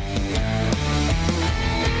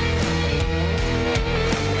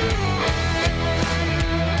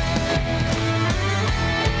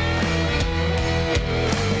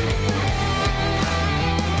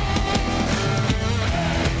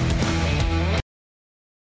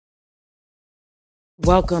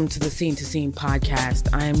 Welcome to the Scene to Scene podcast.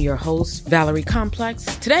 I am your host, Valerie Complex.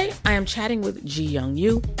 Today, I am chatting with Ji Young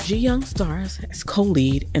Yu. Ji Young stars as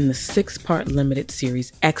co-lead in the 6-part limited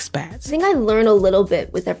series Expats. I think I learn a little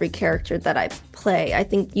bit with every character that I play. I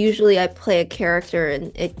think usually I play a character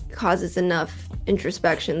and it causes enough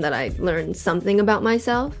introspection that I learn something about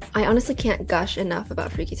myself. I honestly can't gush enough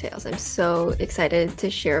about Freaky Tales. I'm so excited to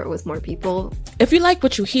share it with more people. If you like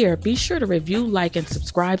what you hear, be sure to review, like, and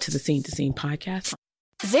subscribe to the Scene to Scene podcast.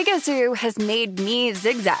 Zigazoo has made me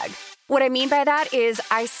zigzag. What I mean by that is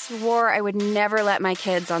I swore I would never let my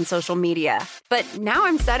kids on social media, but now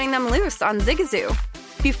I'm setting them loose on Zigazoo.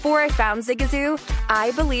 Before I found Zigazoo,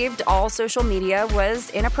 I believed all social media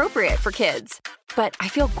was inappropriate for kids. But I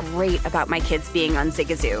feel great about my kids being on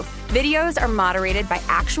Zigazoo. Videos are moderated by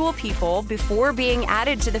actual people before being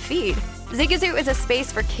added to the feed. Zigazoo is a space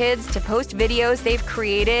for kids to post videos they've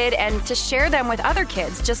created and to share them with other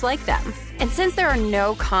kids just like them. And since there are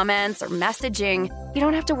no comments or messaging, you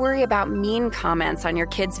don't have to worry about mean comments on your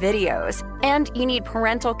kids' videos. And you need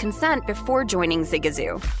parental consent before joining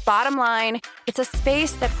Zigazoo. Bottom line, it's a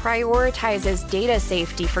space that prioritizes data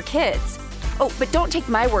safety for kids. Oh, but don't take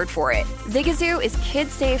my word for it. Zigazoo is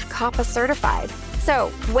KidSafe COPPA certified. So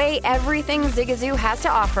weigh everything Zigazoo has to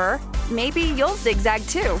offer. Maybe you'll zigzag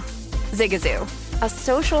too. Zigazoo, a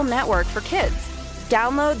social network for kids.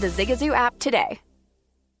 Download the Zigazoo app today.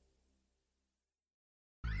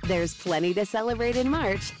 There's plenty to celebrate in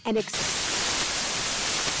March and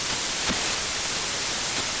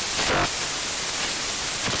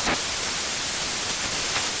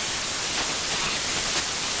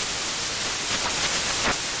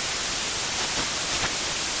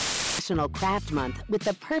Craft Month with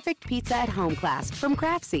the perfect pizza at home class from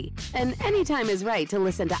Craftsy. And anytime is right to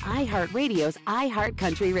listen to iHeartRadio's iHeart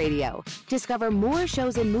Country Radio. Discover more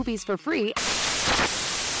shows and movies for free.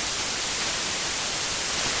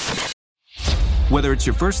 Whether it's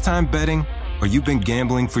your first time betting or you've been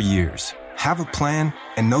gambling for years, have a plan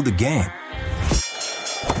and know the game.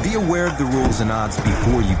 Be aware of the rules and odds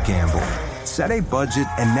before you gamble. Set a budget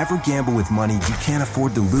and never gamble with money you can't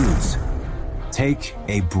afford to lose. Take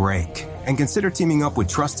a break and consider teaming up with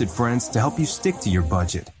trusted friends to help you stick to your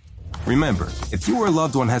budget. Remember, if you or a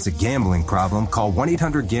loved one has a gambling problem, call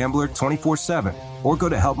 1-800-GAMBLER 24/7 or go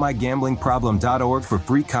to helpmygamblingproblem.org for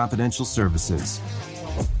free confidential services.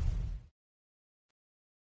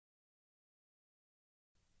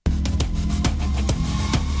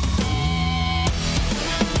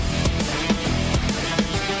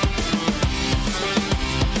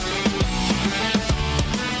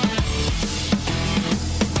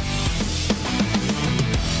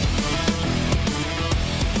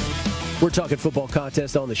 We're talking football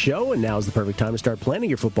contest on the show, and now is the perfect time to start planning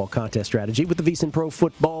your football contest strategy with the VSiN Pro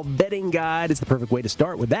Football Betting Guide. It's the perfect way to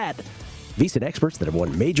start with that. VSiN experts that have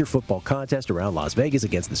won major football contests around Las Vegas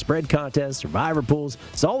against the spread contest, survivor pools.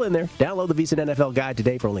 It's all in there. Download the VSiN NFL guide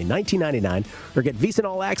today for only $19.99 or get VSiN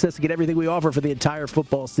All Access to get everything we offer for the entire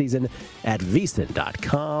football season at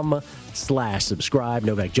VSiN.com/subscribe.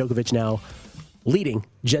 Novak Djokovic now leading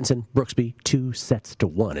Jensen Brooksby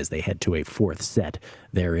 2-1 as they head to a fourth set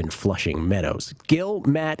there in Flushing Meadows. Gil,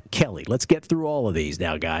 Matt, Kelly. Let's get through all of these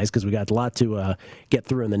now, guys, because we got a lot to get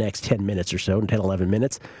through in the next 10 minutes or so, 10, 11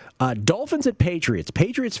 minutes. Dolphins at Patriots.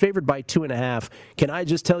 Patriots favored by 2.5. Can I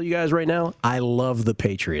just tell you guys right now, I love the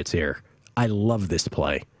Patriots here. I love this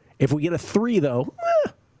play. If we get a 3, though,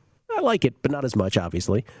 I like it, but not as much,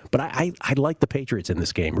 obviously. But I like the Patriots in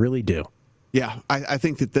this game, really do. Yeah, I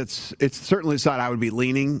think it's certainly the side I would be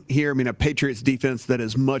leaning here. I mean, a Patriots defense that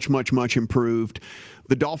is much, much, much improved.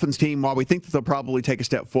 The Dolphins team, while we think that they'll probably take a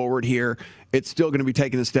step forward here, it's still going to be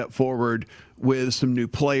taking a step forward with some new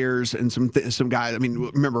players and some guys. I mean,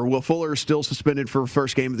 remember, Will Fuller is still suspended for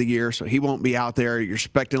first game of the year, so he won't be out there. You're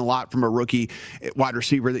expecting a lot from a rookie wide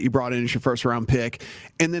receiver that you brought in as your first-round pick.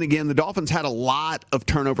 And then again, the Dolphins had a lot of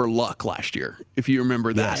turnover luck last year, if you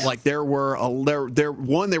remember that. Yes. Like they were on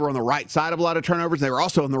the right side of a lot of turnovers. They were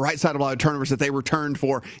also on the right side of a lot of turnovers that they returned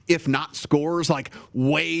for, if not scores, like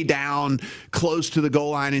way down close to the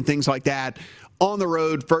goal line and things like that. On the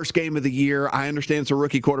road, first game of the year. I understand it's a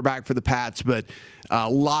rookie quarterback for the Pats, but a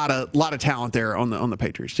lot of talent there on the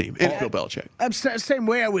Patriots team and Bill Belichick. Same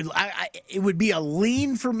way, it would be a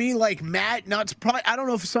lean for me, like Matt. I don't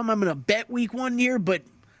know if it's something I'm going to bet week 1 here, but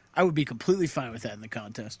I would be completely fine with that in the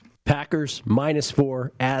contest. Packers -4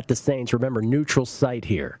 at the Saints. Remember, neutral site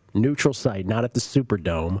here. Neutral site, not at the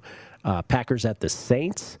Superdome. Packers at the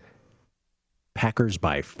Saints. Packers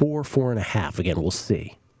by 4.5. Again, we'll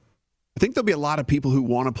see. I think there'll be a lot of people who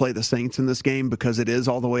want to play the Saints in this game because it is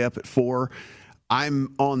all the way up at 4.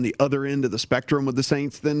 I'm on the other end of the spectrum with the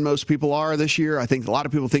Saints than most people are this year. I think a lot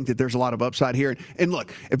of people think that there's a lot of upside here. And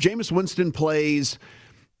look, if Jameis Winston plays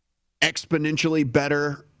exponentially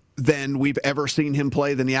better than we've ever seen him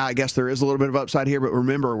play, then yeah, I guess there is a little bit of upside here. But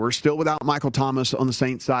remember, we're still without Michael Thomas on the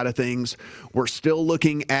Saints side of things. We're still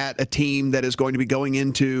looking at a team that is going to be going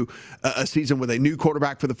into a season with a new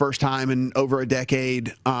quarterback for the first time in over a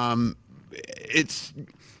decade.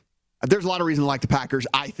 There's a lot of reason to like the Packers,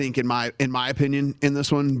 I think, in my opinion, in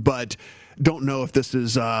this one, but don't know if this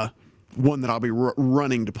is one that I'll be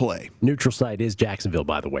running to play. Neutral site is Jacksonville,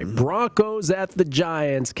 by the way. Broncos at the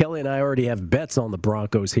Giants. Kelly and I already have bets on the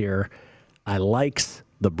Broncos here. I likes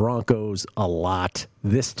the Broncos a lot.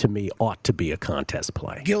 This, to me, ought to be a contest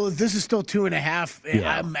play. Gil, if this is still 2.5,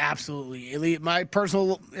 yeah. I'm absolutely, my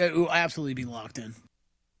personal, it will absolutely be locked in.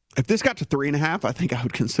 If this got to 3.5, I think I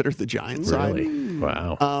would consider the Giants side. Really?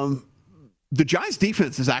 Wow. The Giants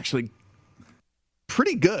defense is actually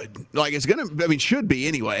pretty good. Like should be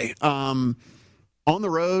anyway. On the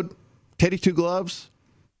road, Teddy Two Gloves,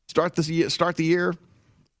 start the year.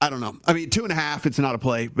 I don't know. I mean, 2.5, it's not a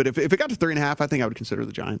play. But if it got to 3.5, I think I would consider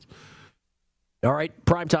the Giants. All right,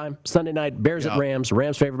 primetime, Sunday night, Bears at Rams.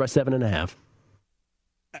 Rams favored by 7.5.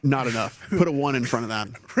 Not enough. Put a 1 in front of that.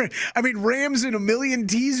 I mean, Rams in a million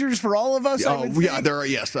teasers for all of us. There are.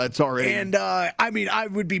 Yes, that's already. And I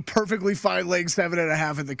would be perfectly fine laying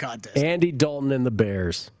 7.5 in the contest. Andy Dalton and the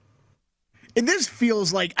Bears. And this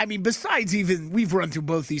feels like, besides even we've run through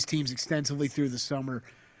both these teams extensively through the summer.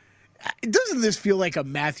 Doesn't this feel like a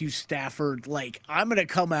Matthew Stafford, like, I'm going to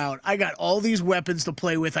come out, I got all these weapons to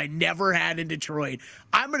play with I never had in Detroit.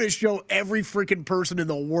 I'm going to show every freaking person in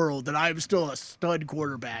the world that I'm still a stud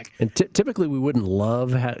quarterback. And typically we wouldn't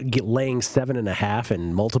love laying 7.5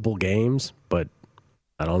 in multiple games, but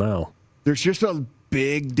I don't know. There's just a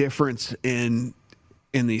big difference in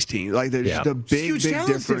these teams. Like, there's just a big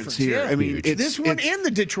difference here. Yeah. I mean, this one and the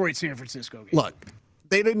Detroit-San Francisco game. Look,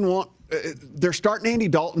 they didn't want. They're starting Andy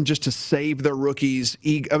Dalton just to save their rookies'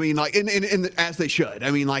 ego. I mean, like, and as they should.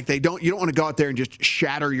 I mean, like, you don't want to go out there and just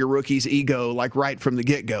shatter your rookie's ego, like, right from the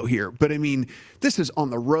get-go here. But I mean, this is on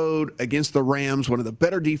the road against the Rams, one of the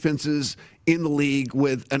better defenses in the league,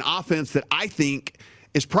 with an offense that I think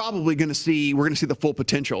is probably we're going to see the full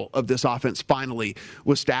potential of this offense finally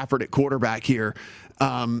with Stafford at quarterback here.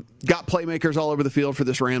 Got playmakers all over the field for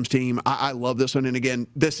this Rams team. I love this one. And again,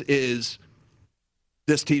 this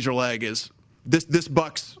teaser leg is this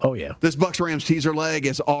Bucks. Oh yeah, this Bucks Rams teaser leg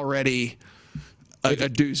is already a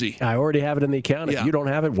doozy. I already have it in the account. If you don't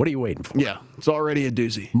have it, what are you waiting for? Yeah, it's already a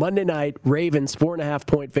doozy. Monday night, Ravens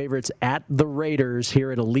 4.5-point favorites at the Raiders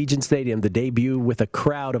here at Allegiant Stadium. The debut with a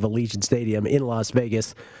crowd of Allegiant Stadium in Las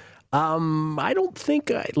Vegas. I don't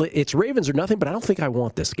think it's Ravens or nothing, but I don't think I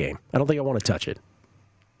want this game. I don't think I want to touch it.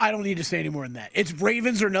 I don't need to say any more than that. It's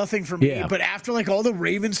Ravens or nothing for me. Yeah. But after like all the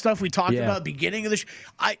Ravens stuff we talked about at the beginning of the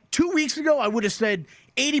 2 weeks ago, I would have said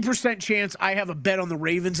 80% chance I have a bet on the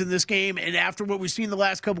Ravens in this game. And after what we've seen the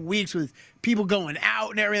last couple of weeks with people going out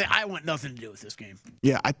and everything, I want nothing to do with this game.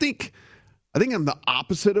 Yeah, I think I'm the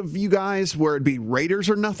opposite of you guys, where it'd be Raiders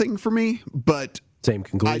or nothing for me. But same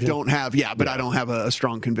conclusion. I don't have a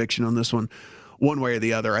strong conviction on this one way or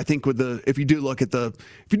the other. I think if you do look at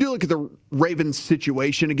the Ravens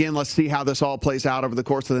situation again, let's see how this all plays out over the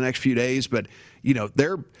course of the next few days. But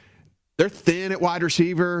they're thin at wide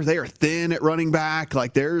receiver. They are thin at running back.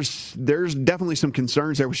 Like there's definitely some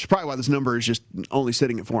concerns there, which is probably why this number is just only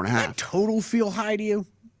sitting at 4.5. That total feel high to you?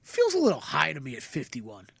 Feels a little high to me at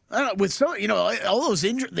 51. I don't know, with some, all those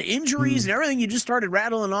the injuries and everything you just started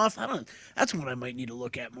rattling off. That's what I might need to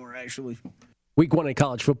look at more actually. Week 1 in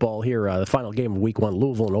college football here, the final game of Week 1,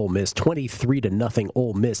 Louisville and Ole Miss, 23-0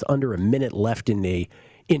 Ole Miss, under a minute left in the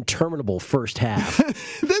interminable first half.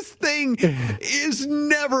 This thing is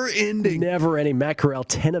never ending. Never ending. Matt Corral,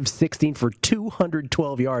 10 of 16 for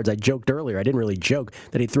 212 yards. I joked earlier, I didn't really joke,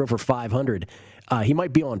 that he'd throw for 500. He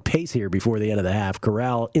might be on pace here before the end of the half.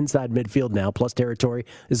 Corral inside midfield now, plus territory.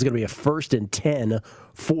 This is going to be a 1st and 10.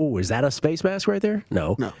 Is that a space mask right there?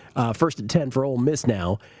 No. 1st and 10 for Ole Miss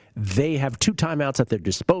now. They have 2 timeouts at their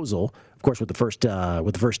disposal. Of course, with the first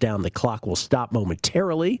down, the clock will stop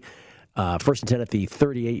momentarily. 1st and 10 at the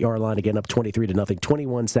 38-yard line, again up 23-0.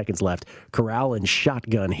 21 seconds left. Corral in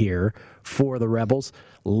shotgun here for the Rebels.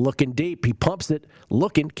 Looking deep. He pumps it.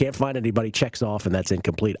 Looking. Can't find anybody. Checks off, and that's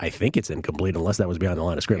incomplete. I think it's incomplete unless that was behind the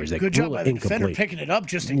line of scrimmage. Good job by the defender picking it up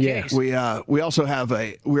just in case. We're also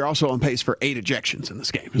on pace for 8 ejections in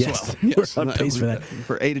this game as well. Yes, we're on pace for that.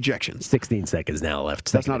 For 8 ejections. 16 seconds now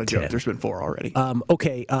left. That's not a joke. There's been 4 already.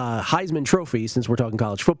 Okay, Heisman Trophy, since we're talking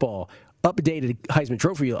college football, updated Heisman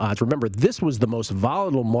Trophy odds. Remember, this was the most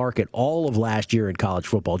volatile market all of last year in college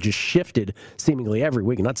football. Just shifted seemingly every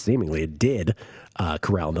week. Not seemingly, it did.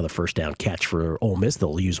 Corral, another first down catch for Ole Miss.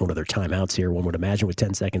 They'll use one of their timeouts here, one would imagine, with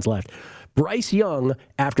 10 seconds left. Bryce Young,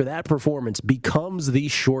 after that performance, becomes the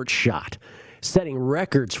short shot, setting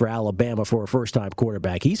records for Alabama for a first-time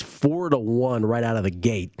quarterback. He's 4-1 right out of the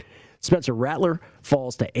gate. Spencer Rattler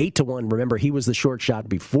falls to 8-1. Remember, he was the short shot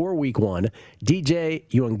before Week 1. DJ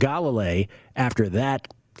Uiagalelei, after that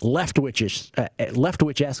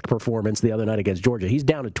left-witch-esque performance the other night against Georgia, he's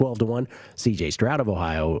down to 12-1. C.J. Stroud of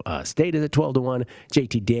Ohio State is at 12-1.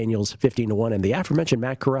 J.T. Daniels 15-1, and the aforementioned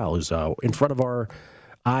Matt Corral, who's in front of our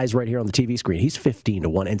eyes right here on the TV screen, he's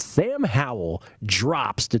 15-1, and Sam Howell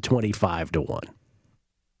drops to 25-1.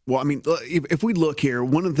 Well, I mean, if we look here,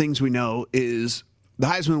 one of the things we know is the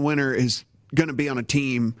Heisman winner is going to be on a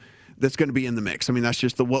team that's going to be in the mix. I mean, that's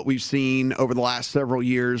just what we've seen over the last several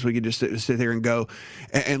years. We could just sit here and go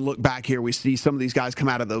and look back here. We see some of these guys come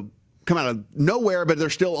out of nowhere, but they're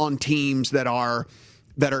still on teams that are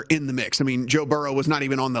in the mix. I mean, Joe Burrow was not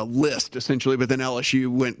even on the list essentially, but then LSU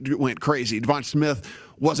went crazy. Devonta Smith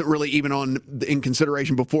wasn't really even in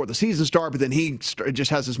consideration before the season started, but then he just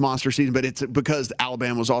has this monster season. But it's because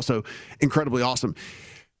Alabama was also incredibly awesome.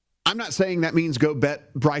 I'm not saying that means go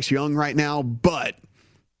bet Bryce Young right now, but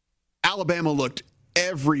Alabama looked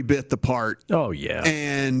every bit the part. Oh, yeah.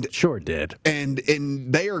 And sure did. And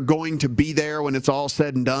they are going to be there when it's all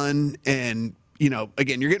said and done. And,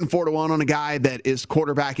 again, you're getting 4-1 on a guy that is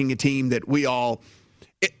quarterbacking a team that 1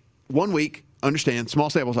 week, understand,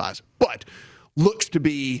 small sample size, but looks to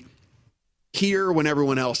be here when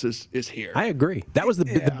everyone else is here. I agree. That was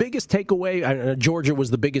the biggest takeaway. Georgia was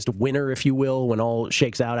the biggest winner, if you will, when all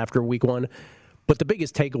shakes out after Week 1. But the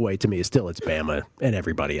biggest takeaway to me is still it's Bama and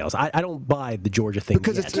everybody else. I don't buy the Georgia thing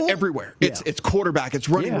because it's everywhere. Yeah. It's quarterback, it's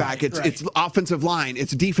running back, it's offensive line,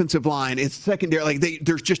 it's defensive line, it's secondary.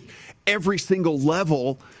 There's just every single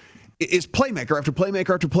level is playmaker after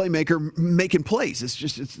playmaker after playmaker making plays. It's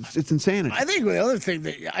just it's insanity. I think the other thing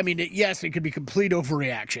yes, it could be complete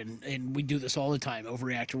overreaction, and we do this all the time,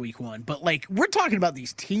 overreact to Week 1. But we're talking about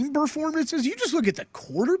these team performances. You just look at the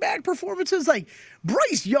quarterback performances.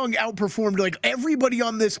 Bryce Young outperformed everybody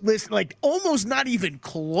on this list, almost not even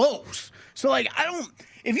close. So I don't.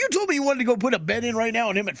 If you told me you wanted to go put a bet in right now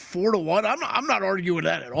on him at 4-1, I'm not arguing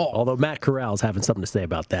that at all. Although Matt Corral's having something to say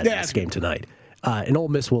about that in this game tonight. And Ole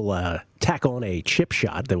Miss will tack on a chip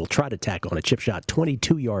shot. They will try to tack on a chip shot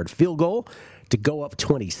 22-yard field goal to go up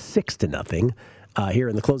 26-0 here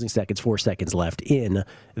in the closing seconds, 4 seconds left in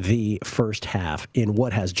the first half in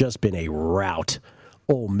what has just been a rout.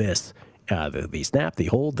 Ole Miss, the snap, the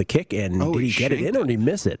hold, the kick, and did he get it in or did he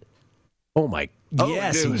miss it? Oh, my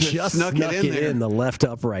Yes, he just snuck it in the left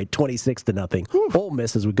upright, 26-0. Ole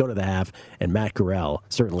Miss as we go to the half, and Matt Corral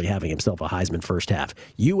certainly having himself a Heisman first half.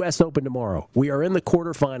 U.S. Open tomorrow. We are in the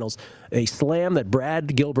quarterfinals. A slam that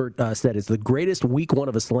Brad Gilbert said is the greatest week one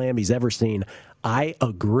of a slam he's ever seen. I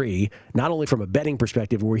agree, not only from a betting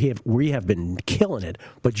perspective where we have been killing it,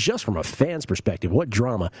 but just from a fan's perspective. What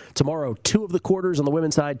drama. Tomorrow, 2 of the quarters on the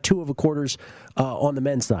women's side, 2 of the quarters on the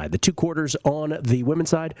men's side. The 2 quarters on the women's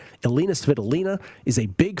side, Elina Svitolina is a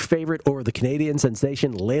big favorite over the Canadian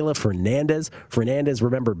sensation, Leylah Fernandez. Fernandez,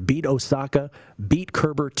 remember, beat Osaka, beat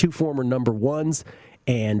Kerber, 2 former number 1s.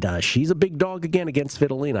 And she's a big dog again against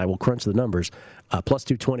Svitolina. I will crunch the numbers. Plus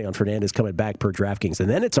 220 on Fernandez coming back per DraftKings. And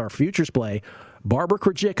then it's our futures play. Barbara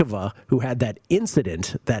Krejcikova, who had that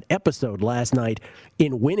incident, that episode last night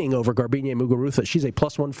in winning over Garbiñe Muguruza. She's a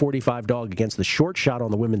plus 145 dog against the short shot on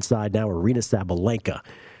the women's side now, Aryna Sabalenka.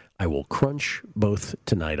 I will crunch both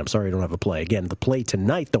tonight. I'm sorry I don't have a play. Again, the play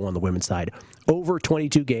tonight, though, on the women's side, over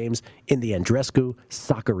 22 games in the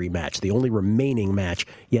Andreescu-Sakkari match, the only remaining match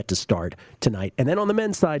yet to start tonight. And then on the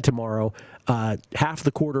men's side tomorrow, half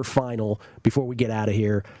the quarter final before we get out of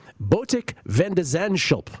here, Botic van de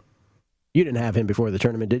Zandschulp. You didn't have him before the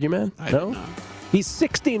tournament, did you, man? I did not. He's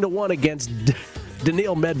 16-1 against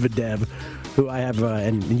Daniil Medvedev, who I have,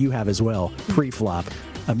 and you have as well, pre-flop.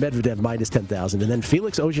 Medvedev minus 10,000. And then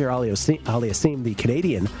Felix Auger-Aliassime, the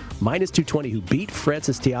Canadian, minus 220, who beat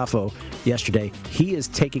Francis Tiafoe yesterday. He is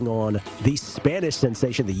taking on the Spanish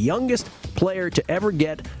sensation, the youngest player to ever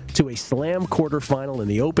get to a slam quarterfinal in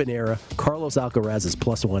the Open era. Carlos Alcaraz is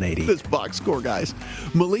plus 180. This box score, guys.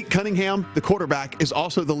 Malik Cunningham, the quarterback, is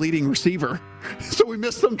also the leading receiver. So we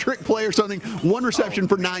missed some trick play or something. 1 reception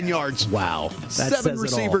for 9 yards. Wow. That 7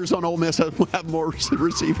 receivers on Ole Miss have more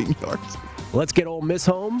receiving yards. Let's get Ole Miss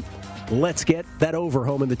home. Let's get that over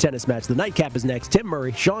home in the tennis match. The nightcap is next. Tim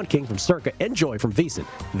Murray, Sean King from Circa, and Joy from VSiN,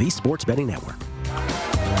 the Sports Betting Network.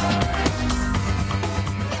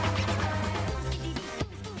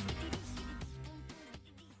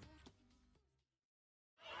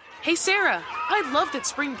 Hey Sarah, I love that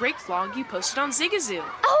spring break vlog you posted on Zigazoo.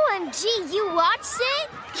 OMG, you watched it?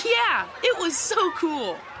 Yeah, it was so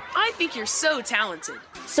cool. I think you're so talented.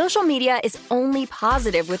 Social media is only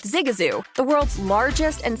positive with Zigazoo, the world's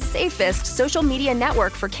largest and safest social media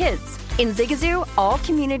network for kids. In Zigazoo, all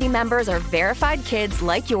community members are verified kids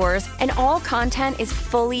like yours, and all content is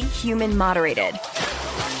fully human moderated.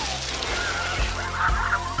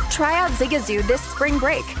 Try out Zigazoo this spring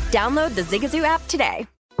break. Download the Zigazoo app today.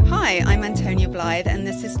 Hi, I'm Antonia Blythe, and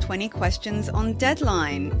this is 20 Questions on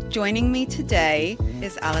Deadline. Joining me today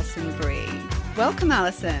is Alison Brie. Welcome,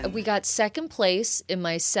 Alison. We got second place in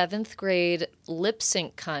my 7th grade lip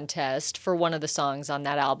sync contest for one of the songs on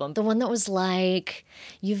that album. The one that was like,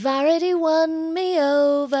 "You've already won me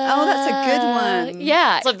over." Oh, that's a good one.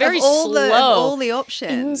 Yeah. It's a very slow. Of all the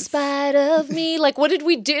options. In spite of me. Like, what did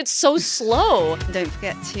we do? It's so slow. Don't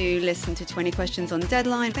forget to listen to 20 Questions on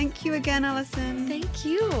Deadline. Thank you again, Alison. Thank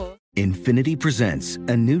you. Infiniti presents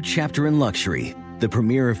a new chapter in luxury. The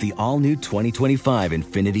premiere of the all-new 2025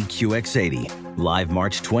 Infiniti QX80, live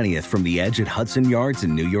March 20th from the Edge at Hudson Yards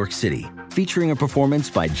in New York City, featuring a performance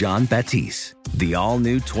by Jon Batiste. The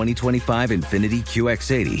all-new 2025 Infiniti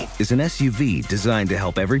QX80 is an SUV designed to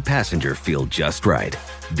help every passenger feel just right.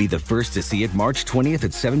 Be the first to see it March 20th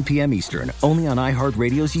at 7 p.m. Eastern, only on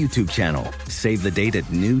iHeartRadio's YouTube channel. Save the date at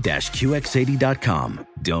new-QX80.com.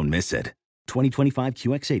 Don't miss it. 2025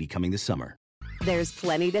 QX80 coming this summer. There's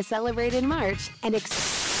plenty to celebrate in March and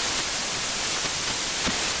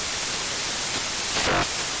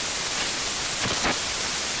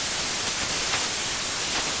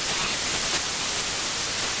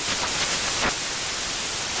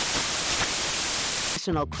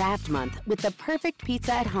National Craft Month with the perfect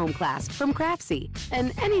pizza at home class from Craftsy.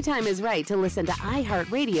 And anytime is right to listen to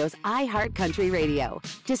iHeartRadio's iHeart Country Radio.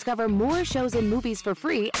 Discover more shows and movies for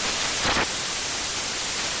free